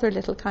is another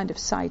little kind of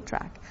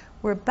sidetrack.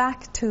 We're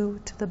back to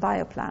the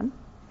bioplan.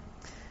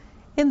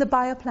 In the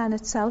bioplan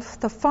itself,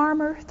 the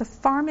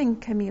farming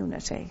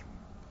community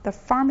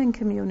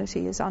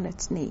is on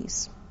its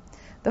knees.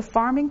 The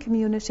farming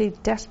community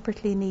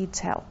desperately needs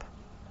help.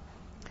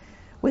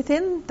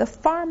 Within the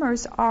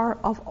farmers are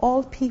of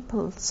all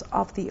peoples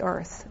of the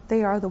earth.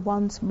 They are the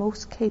ones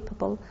most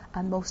capable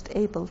and most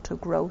able to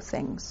grow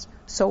things.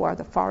 So are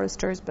the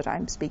foresters, but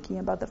I'm speaking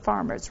about the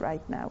farmers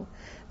right now.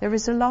 There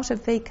is a lot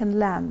of vacant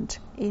land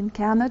in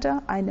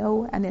Canada, I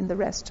know, and in the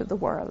rest of the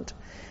world.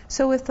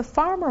 So if the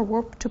farmer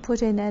were to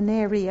put in an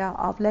area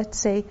of, let's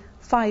say,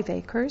 5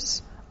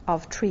 acres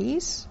of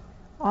trees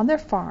on their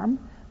farm,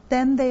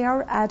 then they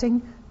are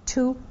adding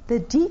to the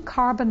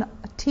decarbon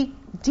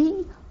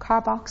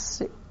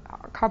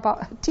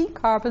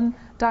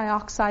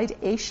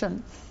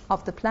dioxideation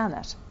of the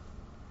planet.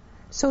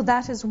 So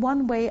that is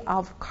one way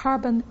of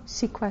carbon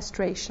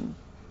sequestration.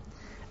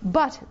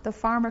 But the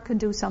farmer can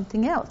do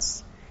something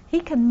else. He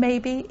can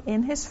maybe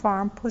in his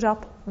farm put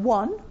up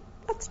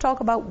let's talk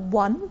about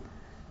one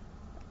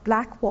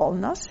black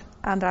walnut,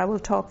 and I will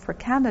talk for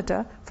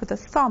Canada for the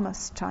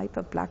Thomas type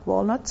of black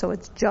walnut. So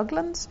it's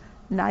Juglans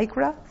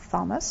nigra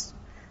Thomas.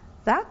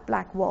 That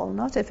black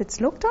walnut, if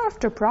it's looked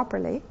after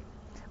properly,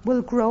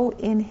 will grow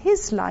in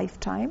his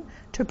lifetime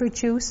to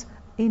produce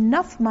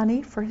enough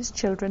money for his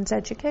children's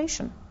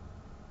education.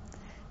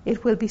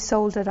 It will be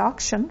sold at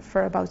auction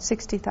for about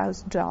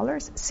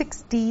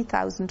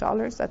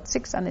 $60,000, that's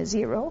 6 and a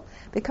 0,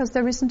 because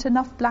there isn't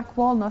enough black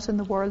walnut in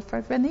the world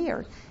for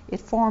veneer.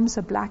 It forms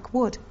a black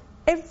wood.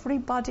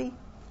 Everybody,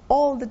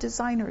 all the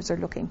designers are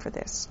looking for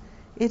this.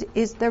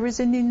 There is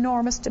an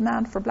enormous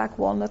demand for black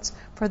walnuts,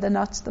 for the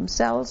nuts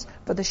themselves,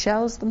 for the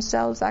shells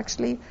themselves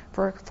actually,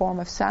 for a form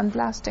of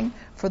sandblasting,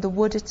 for the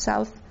wood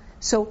itself.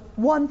 So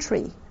one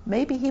tree,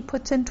 maybe he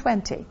puts in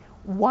 20.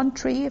 One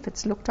tree, if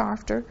it's looked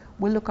after,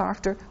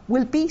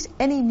 will beat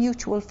any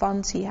mutual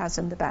funds he has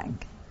in the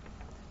bank.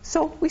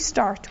 So we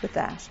start with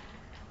that.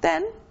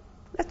 Then,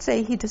 let's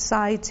say he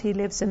decides he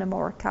lives in a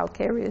more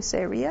calcareous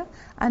area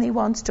and he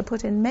wants to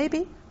put in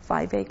maybe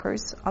 5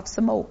 acres of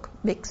some oak,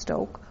 mixed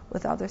oak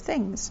with other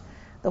things.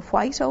 The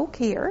white oak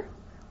here,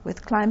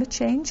 with climate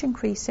change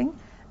increasing,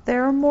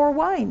 there are more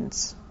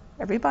wines.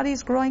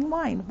 Everybody's growing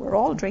wine. We're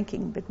all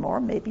drinking a bit more.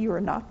 Maybe you're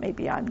not,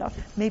 maybe I'm not.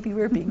 Maybe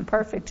we're being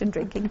perfect in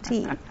drinking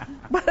tea.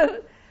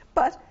 But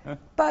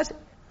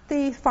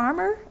the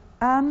farmer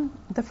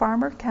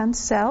can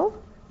sell.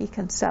 He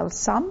can sell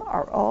some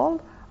or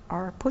all,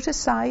 or put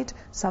aside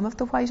some of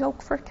the white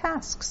oak for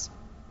casks,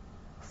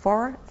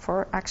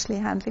 for actually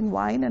handling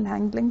wine and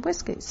handling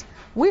whiskies.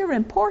 We're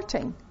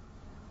importing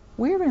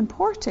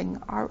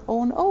our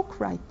own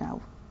oak right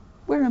now.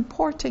 We're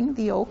importing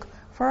the oak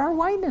for our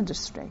wine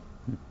industry.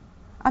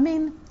 I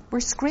mean, we're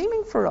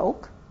screaming for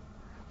oak.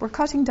 We're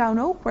cutting down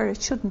oak where it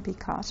shouldn't be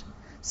cut.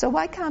 So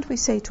why can't we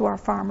say to our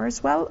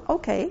farmers, well,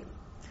 okay,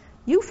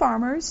 you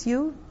farmers,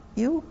 you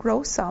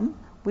grow some,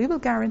 we will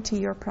guarantee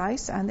your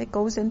price, and it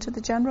goes into the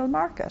general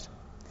market.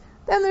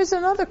 Then there's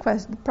another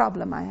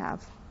problem I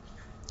have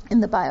in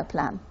the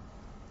bioplan.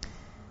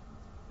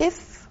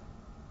 If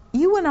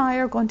you and I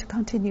are going to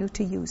continue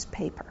to use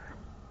paper,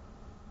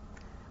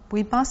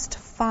 we must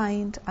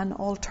find an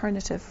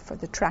alternative for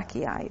the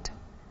trachyide.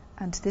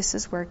 And this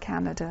is where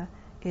Canada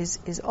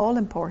is all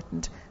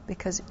important,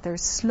 because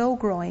there's slow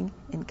growing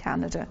in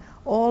Canada.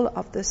 All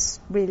of this,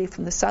 really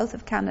from the south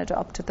of Canada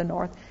up to the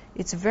north,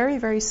 it's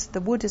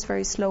the wood is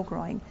very slow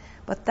growing.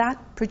 But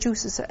that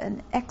produces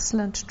an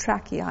excellent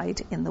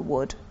trachyide in the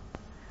wood.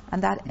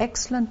 And that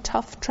excellent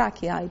tough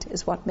trachyide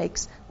is what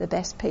makes the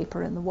best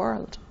paper in the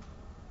world.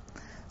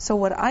 So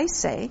what I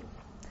say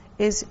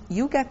is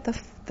you get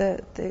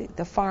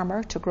the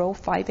farmer to grow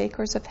 5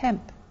 acres of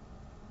hemp.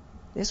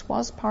 This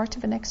was part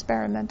of an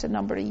experiment a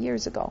number of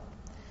years ago.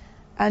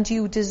 And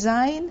you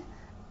design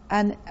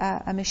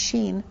a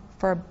machine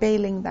for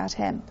baling that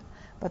hemp.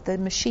 But the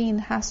machine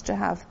has to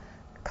have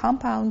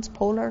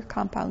polar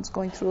compounds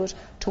going through it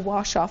to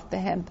wash off the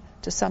hemp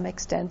to some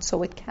extent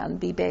so it can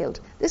be baled.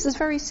 This is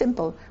very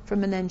simple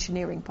from an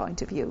engineering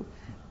point of view.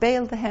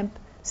 Bale the hemp,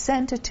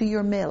 send it to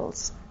your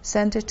mills,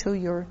 send it to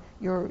your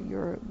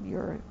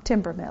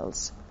timber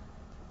mills,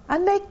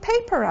 and make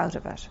paper out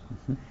of it.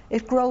 Mm-hmm.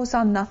 It grows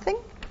on nothing.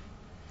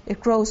 It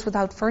grows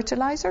without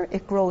fertilizer.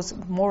 It grows,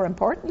 more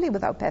importantly,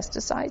 without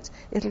pesticides.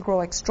 It'll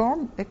grow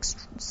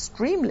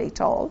extremely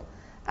tall,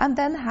 and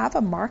then have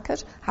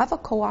a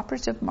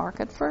cooperative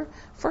market for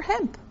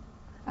hemp,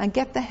 and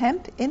get the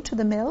hemp into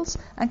the mills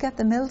and get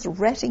the mills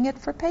retting it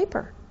for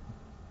paper.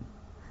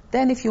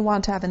 Then if you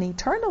want to have an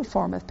eternal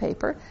form of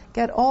paper,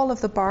 get all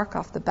of the bark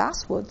off the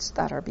basswoods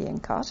that are being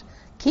cut,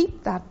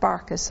 keep that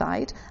bark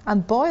aside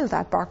and boil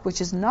that bark,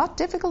 which is not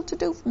difficult to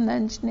do from an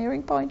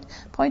engineering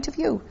point of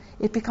view.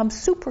 It becomes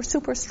super,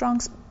 super strong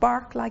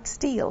bark like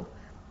steel.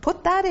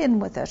 Put that in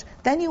with it.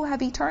 Then you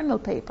have eternal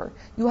paper.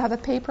 You have a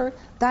paper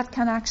that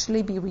can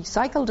actually be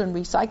recycled and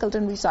recycled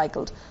and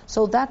recycled.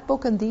 So that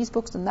book and these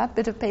books and that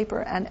bit of paper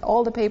and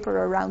all the paper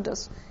around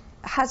us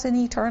has an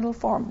eternal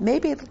form.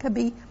 Maybe it can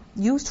be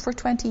used for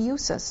 20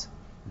 uses.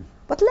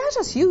 But let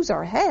us use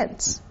our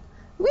heads.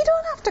 We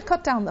don't have to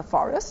cut down the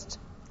forest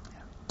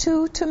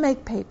to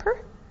make paper.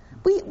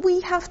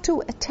 We have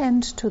to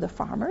attend to the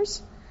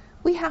farmers.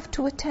 We have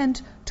to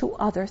attend to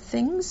other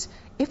things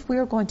if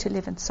we're going to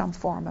live in some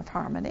form of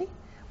harmony.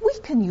 We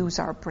can use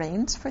our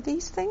brains for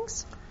these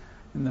things.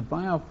 And the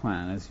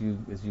bioplan, as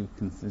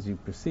you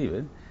perceive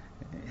it,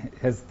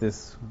 has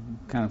this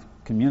kind of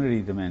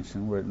community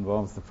dimension where it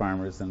involves the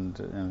farmers and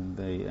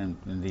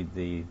indeed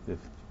the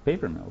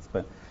paper mills,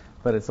 but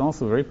it's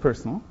also very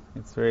personal.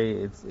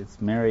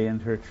 It's Mary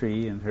and her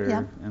tree and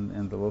her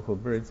and the local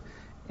birds,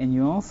 and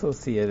you also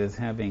see it as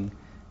having,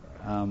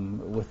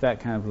 with that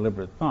kind of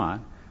deliberate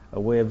thought, a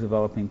way of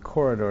developing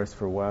corridors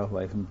for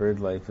wildlife and bird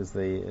life as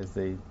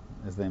they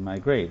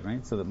migrate,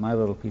 right? So that my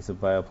little piece of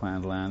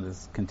bioplanned land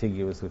is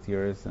contiguous with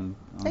yours, and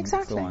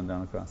so on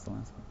down across the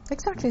landscape.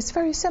 Exactly. It's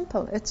very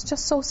simple. It's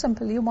just so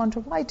simple. You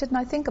wonder, why didn't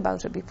I think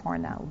about it before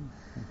now?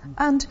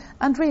 Mm-hmm.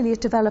 And really,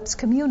 it develops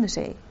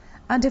community.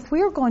 And if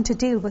we're going to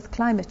deal with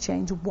climate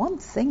change, one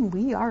thing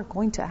we are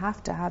going to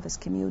have is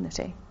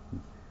community.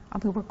 I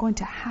mean, we're going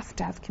to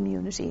have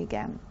community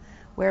again.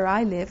 Where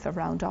I live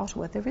around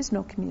Ottawa, there is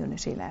no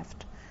community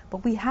left.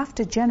 But we have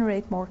to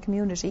generate more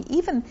community,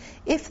 even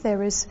if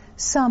there is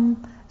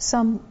some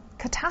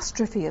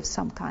catastrophe of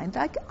some kind.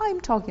 Like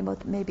I'm talking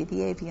about maybe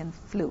the avian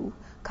flu,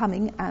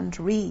 coming and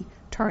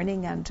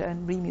returning and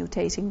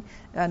remutating,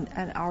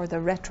 and are the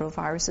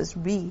retroviruses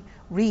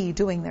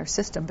redoing their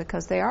system,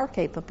 because they are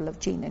capable of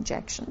gene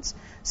injections.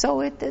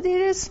 So it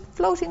is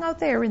floating out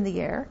there in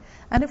the air.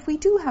 And if we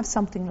do have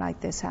something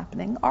like this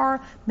happening,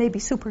 or maybe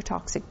super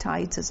toxic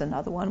tides is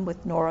another one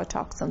with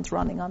neurotoxins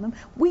running on them,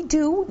 we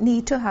do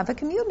need to have a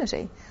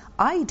community.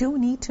 I do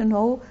need to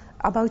know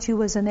about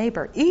you as a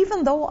neighbour.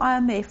 Even though I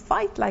may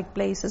fight like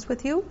blazes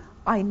with you,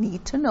 I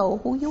need to know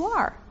who you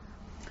are.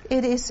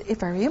 It is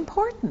very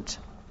important.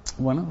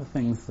 One of the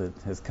things that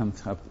has come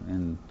up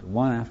in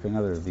one after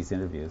another of these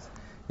interviews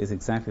is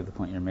exactly the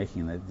point you're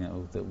making, that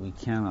that we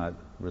cannot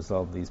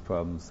resolve these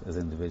problems as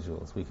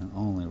individuals. We can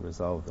only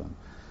resolve them,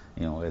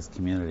 as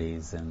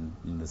communities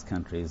and as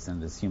countries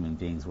and as human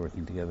beings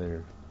working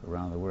together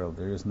around the world.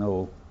 There is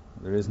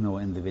no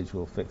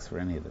individual fix for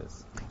any of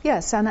this.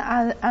 Yes, and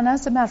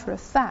as a matter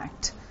of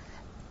fact,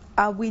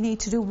 we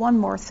need to do one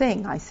more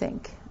thing, I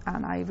think,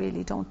 and I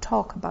really don't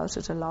talk about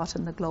it a lot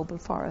in the global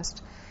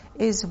forest,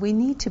 is we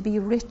need to be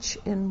rich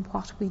in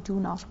what we do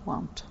not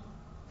want.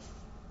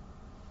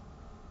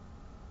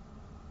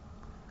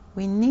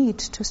 We need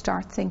to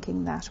start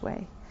thinking that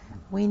way.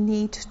 We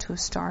need to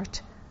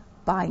start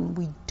buying.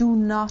 We do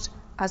not,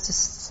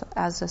 as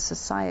a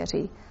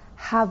society,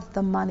 have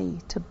the money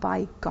to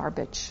buy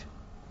garbage.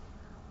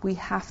 We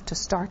have to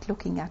start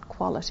looking at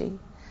quality,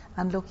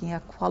 and looking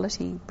at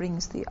quality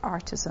brings the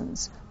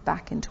artisans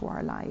back into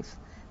our life,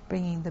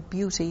 bringing the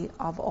beauty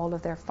of all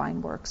of their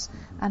fine works,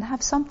 and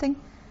have something.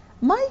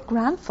 My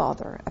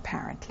grandfather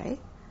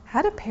apparently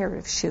had a pair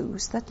of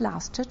shoes that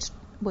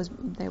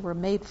they were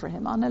made for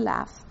him on a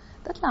lath,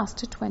 that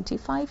lasted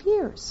 25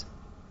 years.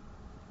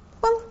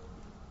 Well,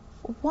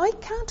 why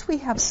can't we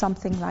have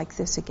something like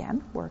this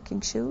again?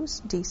 Working shoes,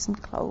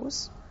 decent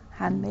clothes,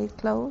 handmade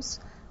clothes.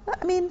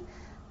 I mean,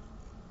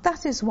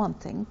 that is one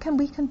thing.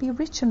 We can be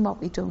rich in what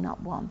we do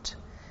not want.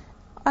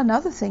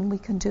 Another thing we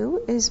can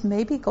do is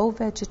maybe go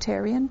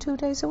vegetarian 2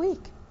 days a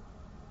week.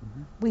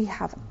 We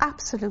have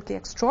absolutely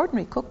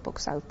extraordinary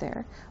cookbooks out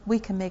there. We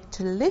can make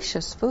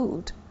delicious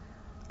food,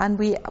 and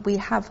we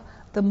have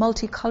the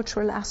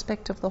multicultural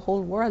aspect of the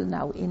whole world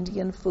now.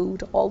 Indian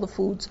food, all the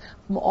foods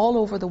from all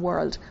over the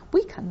world.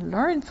 We can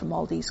learn from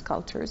all these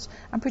cultures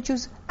and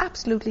produce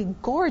absolutely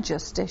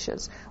gorgeous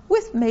dishes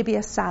with maybe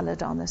a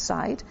salad on the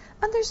side,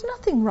 and there's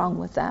nothing wrong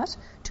with that.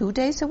 2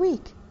 days a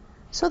week.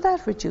 So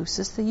that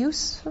reduces the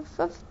use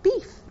of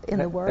beef in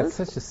the world. That's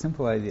such a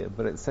simple idea,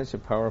 but it's such a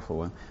powerful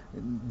one,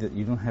 that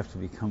you don't have to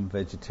become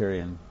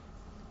vegetarian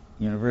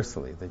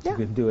universally, that you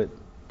can do it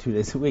 2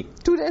 days a week.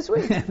 2 days a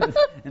week.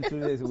 And 2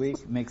 days a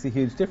week makes a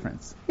huge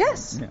difference.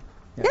 Yes. Yeah.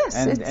 Yes.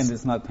 And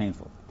it's not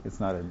painful.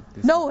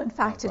 No, in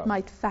fact, it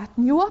might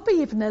fatten you up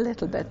even a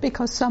little bit,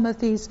 because some of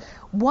these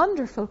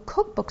wonderful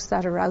cookbooks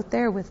that are out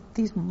there with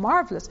these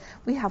marvelous,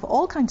 we have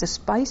all kinds of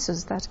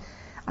spices that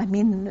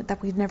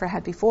we've never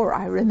had before.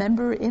 I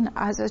remember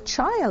as a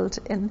child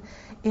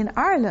in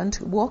Ireland,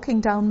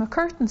 walking down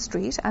McCurtain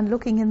Street and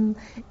looking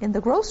in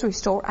the grocery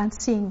store and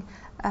seeing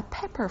a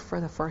pepper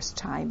for the first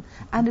time,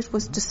 and it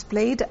was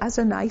displayed as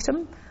an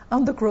item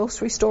on the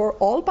grocery store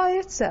all by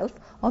itself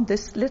on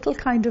this little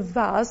kind of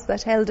vase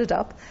that held it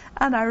up,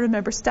 and I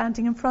remember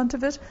standing in front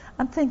of it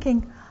and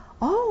thinking,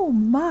 oh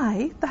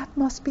my, that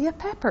must be a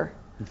pepper.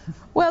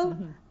 Well,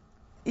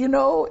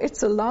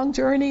 it's a long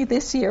journey.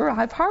 This year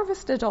I've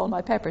harvested all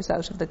my peppers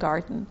out of the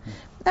garden,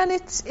 and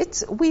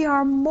we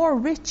are more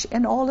rich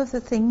in all of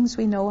the things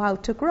we know how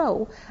to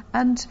grow,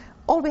 and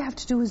all we have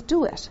to do is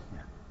do it.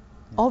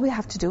 All we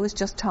have to do is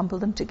just tumble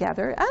them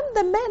together, and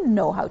the men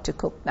know how to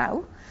cook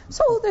now.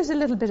 So there's a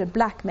little bit of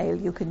blackmail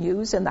you can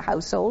use in the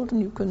household, and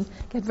you can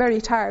get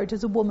very tired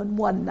as a woman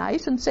one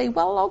night and say,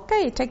 well,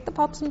 okay, take the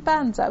pots and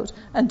pans out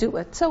and do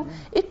it. So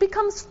it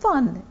becomes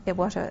fun,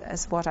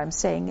 is what I'm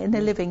saying, in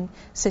a living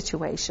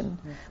situation.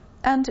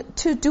 And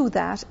to do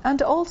that,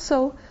 and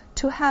also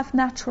to have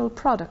natural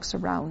products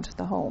around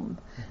the home.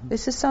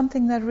 This is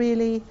something that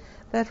really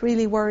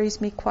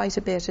worries me quite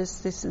a bit,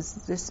 is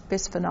this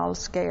bisphenol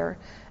scare.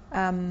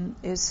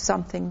 Is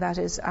something that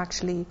is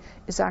actually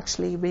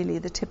really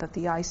the tip of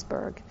the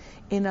iceberg.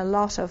 In a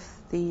lot of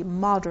the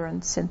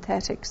modern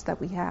synthetics that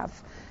we have,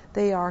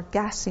 they are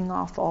gassing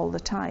off all the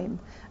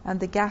time, and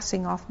the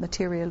gassing off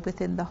material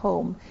within the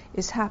home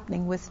is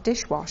happening with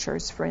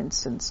dishwashers, for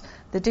instance.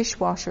 The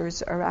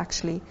dishwashers are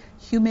actually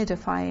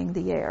humidifying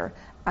the air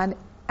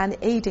and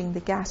aiding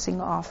the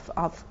gassing off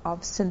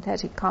of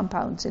synthetic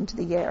compounds into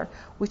the air,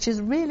 which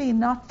is really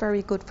not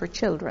very good for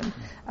children.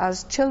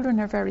 As children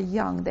are very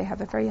young, they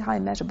have a very high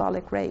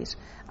metabolic rate,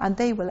 and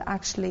they will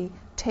actually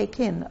take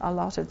in a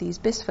lot of these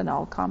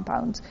bisphenol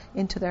compounds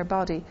into their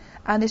body.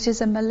 And it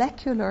is a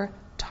molecular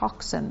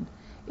toxin.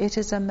 It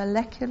is a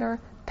molecular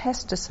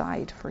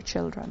pesticide for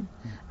children.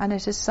 And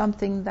it is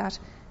something that,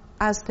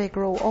 as they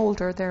grow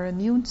older, their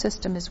immune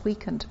system is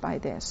weakened by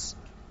this.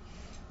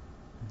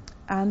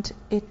 And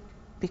it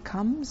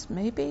becomes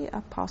maybe a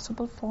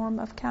possible form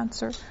of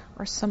cancer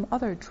or some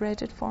other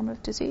dreaded form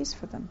of disease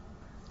for them.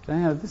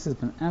 Diana, this has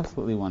been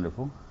absolutely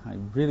wonderful. I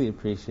really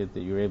appreciate that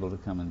you're able to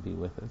come and be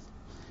with us.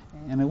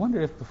 And I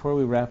wonder if, before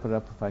we wrap it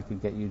up, if I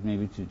could get you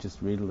maybe to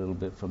just read a little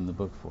bit from the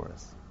book for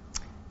us.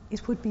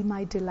 It would be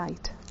my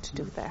delight to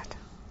do that.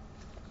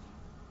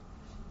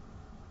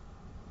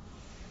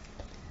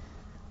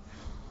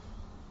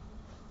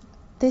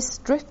 This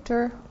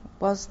drifter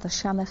was the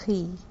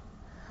Shanachie,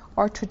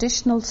 or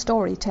traditional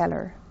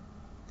storyteller.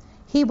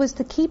 He was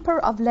the keeper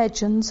of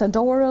legends and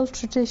oral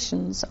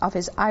traditions of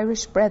his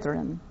Irish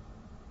brethren.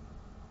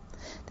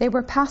 They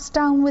were passed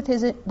down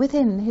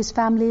within his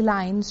family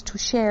lines to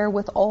share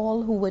with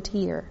all who would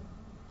hear.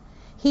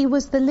 He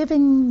was the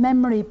living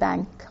memory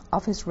bank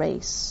of his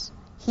race.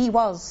 He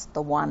was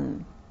the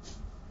one.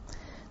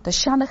 The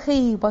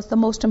Shanachie was the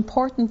most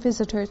important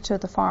visitor to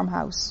the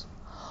farmhouse.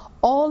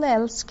 All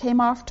else came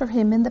after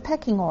him in the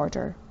pecking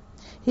order.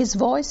 His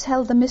voice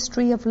held the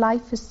mystery of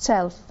life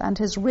itself, and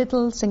his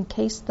riddles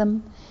encased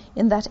them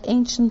in that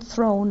ancient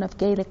throne of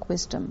Gaelic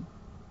wisdom.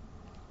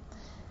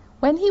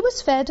 When he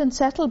was fed and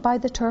settled by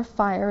the turf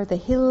fire, the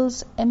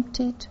hills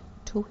emptied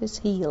to his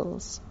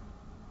heels.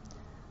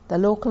 The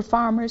local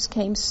farmers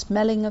came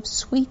smelling of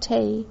sweet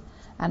hay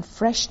and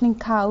freshening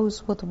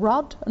cows with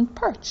rod and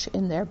perch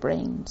in their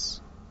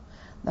brains.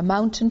 The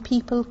mountain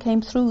people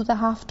came through the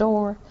half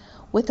door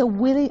with a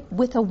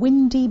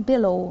windy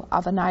billow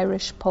of an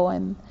Irish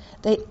poem.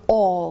 They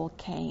all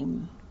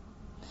came.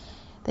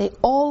 They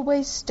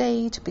always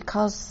stayed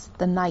because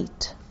the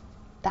night,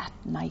 that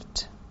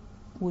night,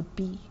 would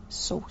be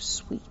so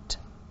sweet.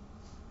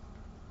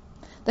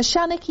 The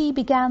Shanachie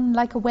began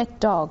like a wet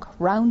dog,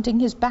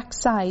 rounding his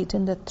backside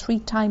in the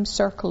 3-time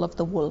circle of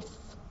the wolf.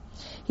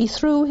 He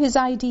threw his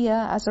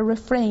idea as a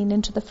refrain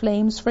into the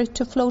flames for it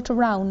to float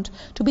around,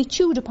 to be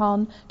chewed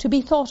upon, to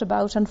be thought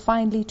about, and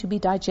finally to be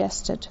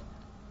digested.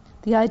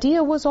 The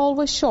idea was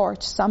always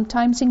short,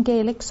 sometimes in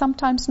Gaelic,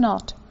 sometimes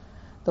not.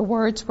 The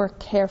words were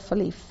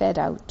carefully fed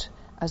out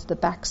as the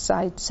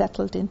backside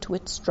settled into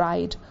its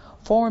stride,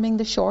 forming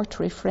the short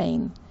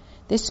refrain.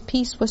 This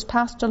piece was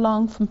passed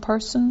along from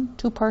person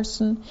to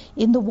person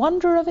in the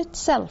wonder of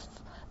itself,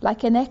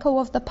 like an echo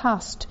of the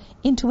past,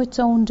 into its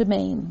own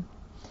domain.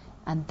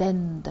 And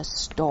then the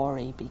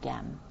story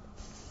began.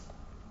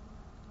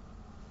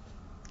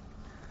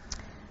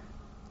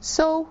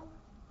 So,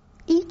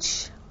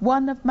 each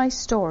one of my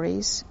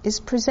stories is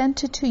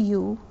presented to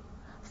you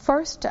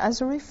first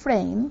as a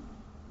refrain.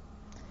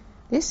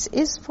 This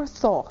is for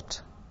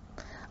thought.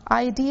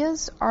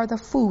 Ideas are the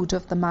food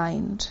of the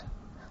mind.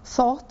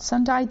 Thoughts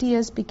and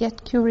ideas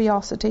beget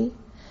curiosity.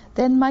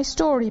 Then my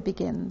story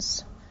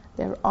begins.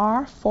 There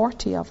are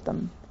 40 of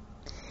them.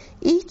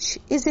 Each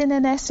is in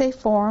an essay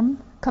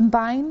form.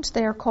 Combined,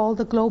 they are called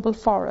the global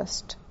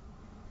forest.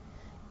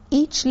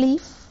 Each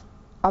leaf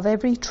of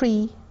every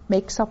tree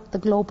makes up the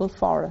global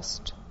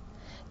forest.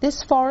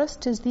 This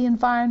forest is the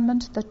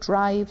environment that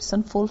drives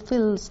and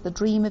fulfills the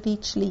dream of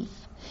each leaf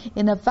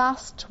in a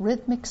vast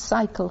rhythmic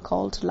cycle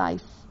called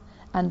life,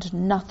 and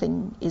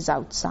nothing is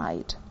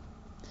outside.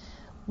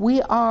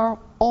 We are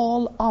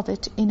all of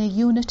it in a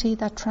unity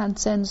that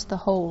transcends the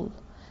whole.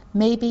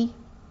 Maybe,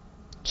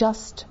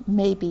 just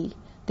maybe,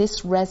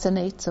 this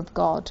resonates of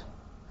God.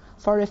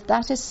 For if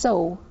that is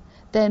so,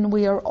 then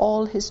we are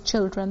all his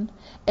children.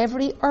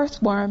 Every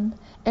earthworm,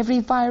 every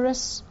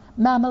virus,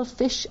 mammal,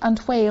 fish and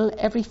whale,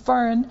 every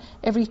fern,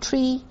 every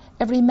tree,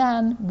 every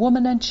man,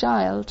 woman and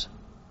child.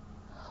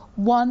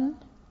 One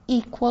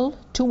equal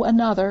to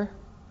another,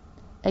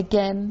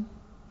 again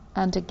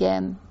and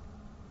again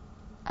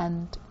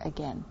and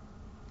again.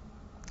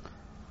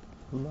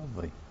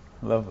 Lovely,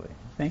 lovely.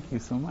 Thank you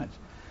so much.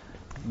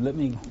 Let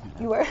me.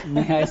 You were.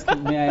 May I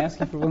ask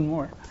you for one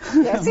more?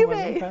 Yes, you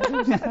may.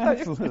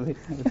 Absolutely.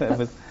 That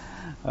was,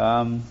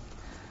 and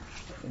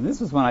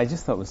this was one I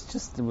just thought was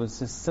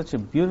just such a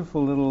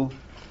beautiful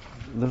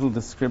little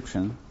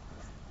description,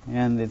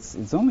 and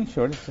it's only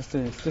short.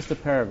 It's just a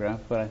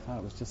paragraph, but I thought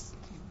it was just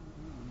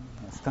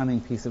a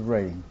stunning piece of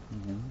writing.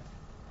 You know?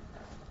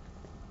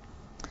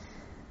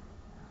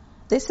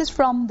 This is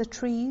from The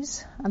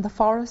Trees and the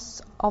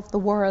Forests of the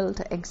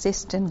World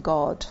Exist in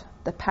God,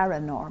 the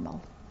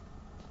Paranormal.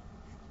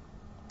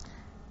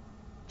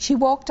 She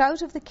walked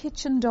out of the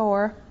kitchen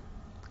door,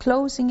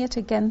 closing it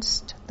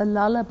against the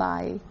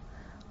lullaby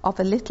of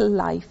a little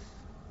life.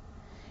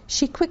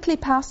 She quickly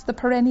passed the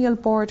perennial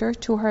border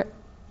to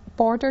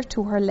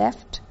her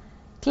left,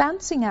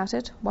 glancing at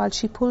it while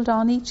she pulled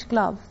on each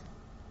glove.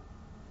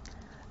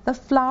 The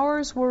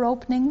flowers were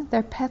opening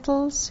their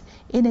petals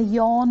in a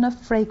yawn of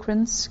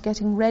fragrance,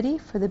 getting ready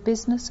for the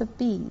business of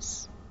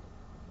bees.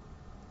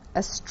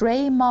 A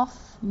stray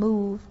moth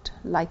moved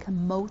like a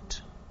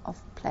mote of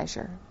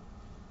pleasure.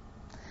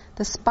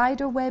 The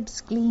spider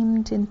webs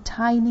gleamed in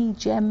tiny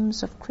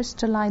gems of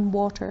crystalline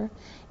water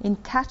in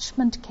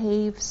catchment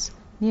caves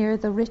near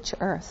the rich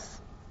earth.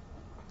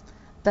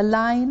 The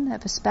line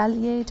of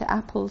espaliered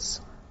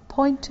apples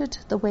pointed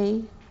the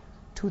way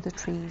to the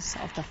trees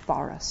of the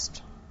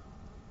forest.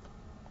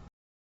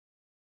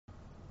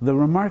 The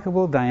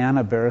remarkable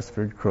Diana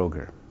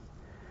Beresford-Kroeger.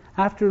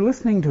 After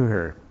listening to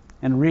her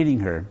and reading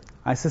her,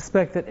 I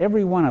suspect that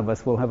every one of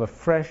us will have a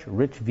fresh,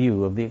 rich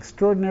view of the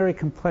extraordinary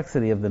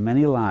complexity of the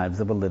many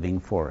lives of a living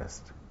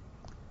forest.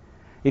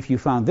 If you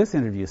found this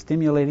interview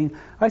stimulating,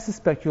 I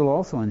suspect you'll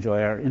also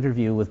enjoy our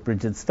interview with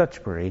Bridget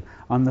Stutchbury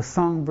on the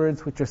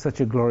songbirds which are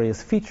such a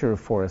glorious feature of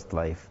forest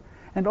life,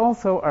 and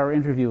also our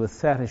interview with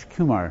Satish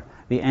Kumar,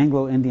 the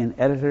Anglo-Indian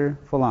editor,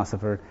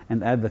 philosopher,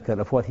 and advocate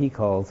of what he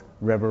calls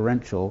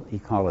reverential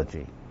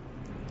ecology.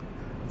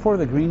 For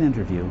the Green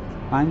Interview,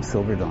 I'm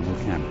Silver Donald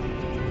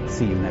Cameron.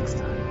 See you next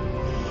time.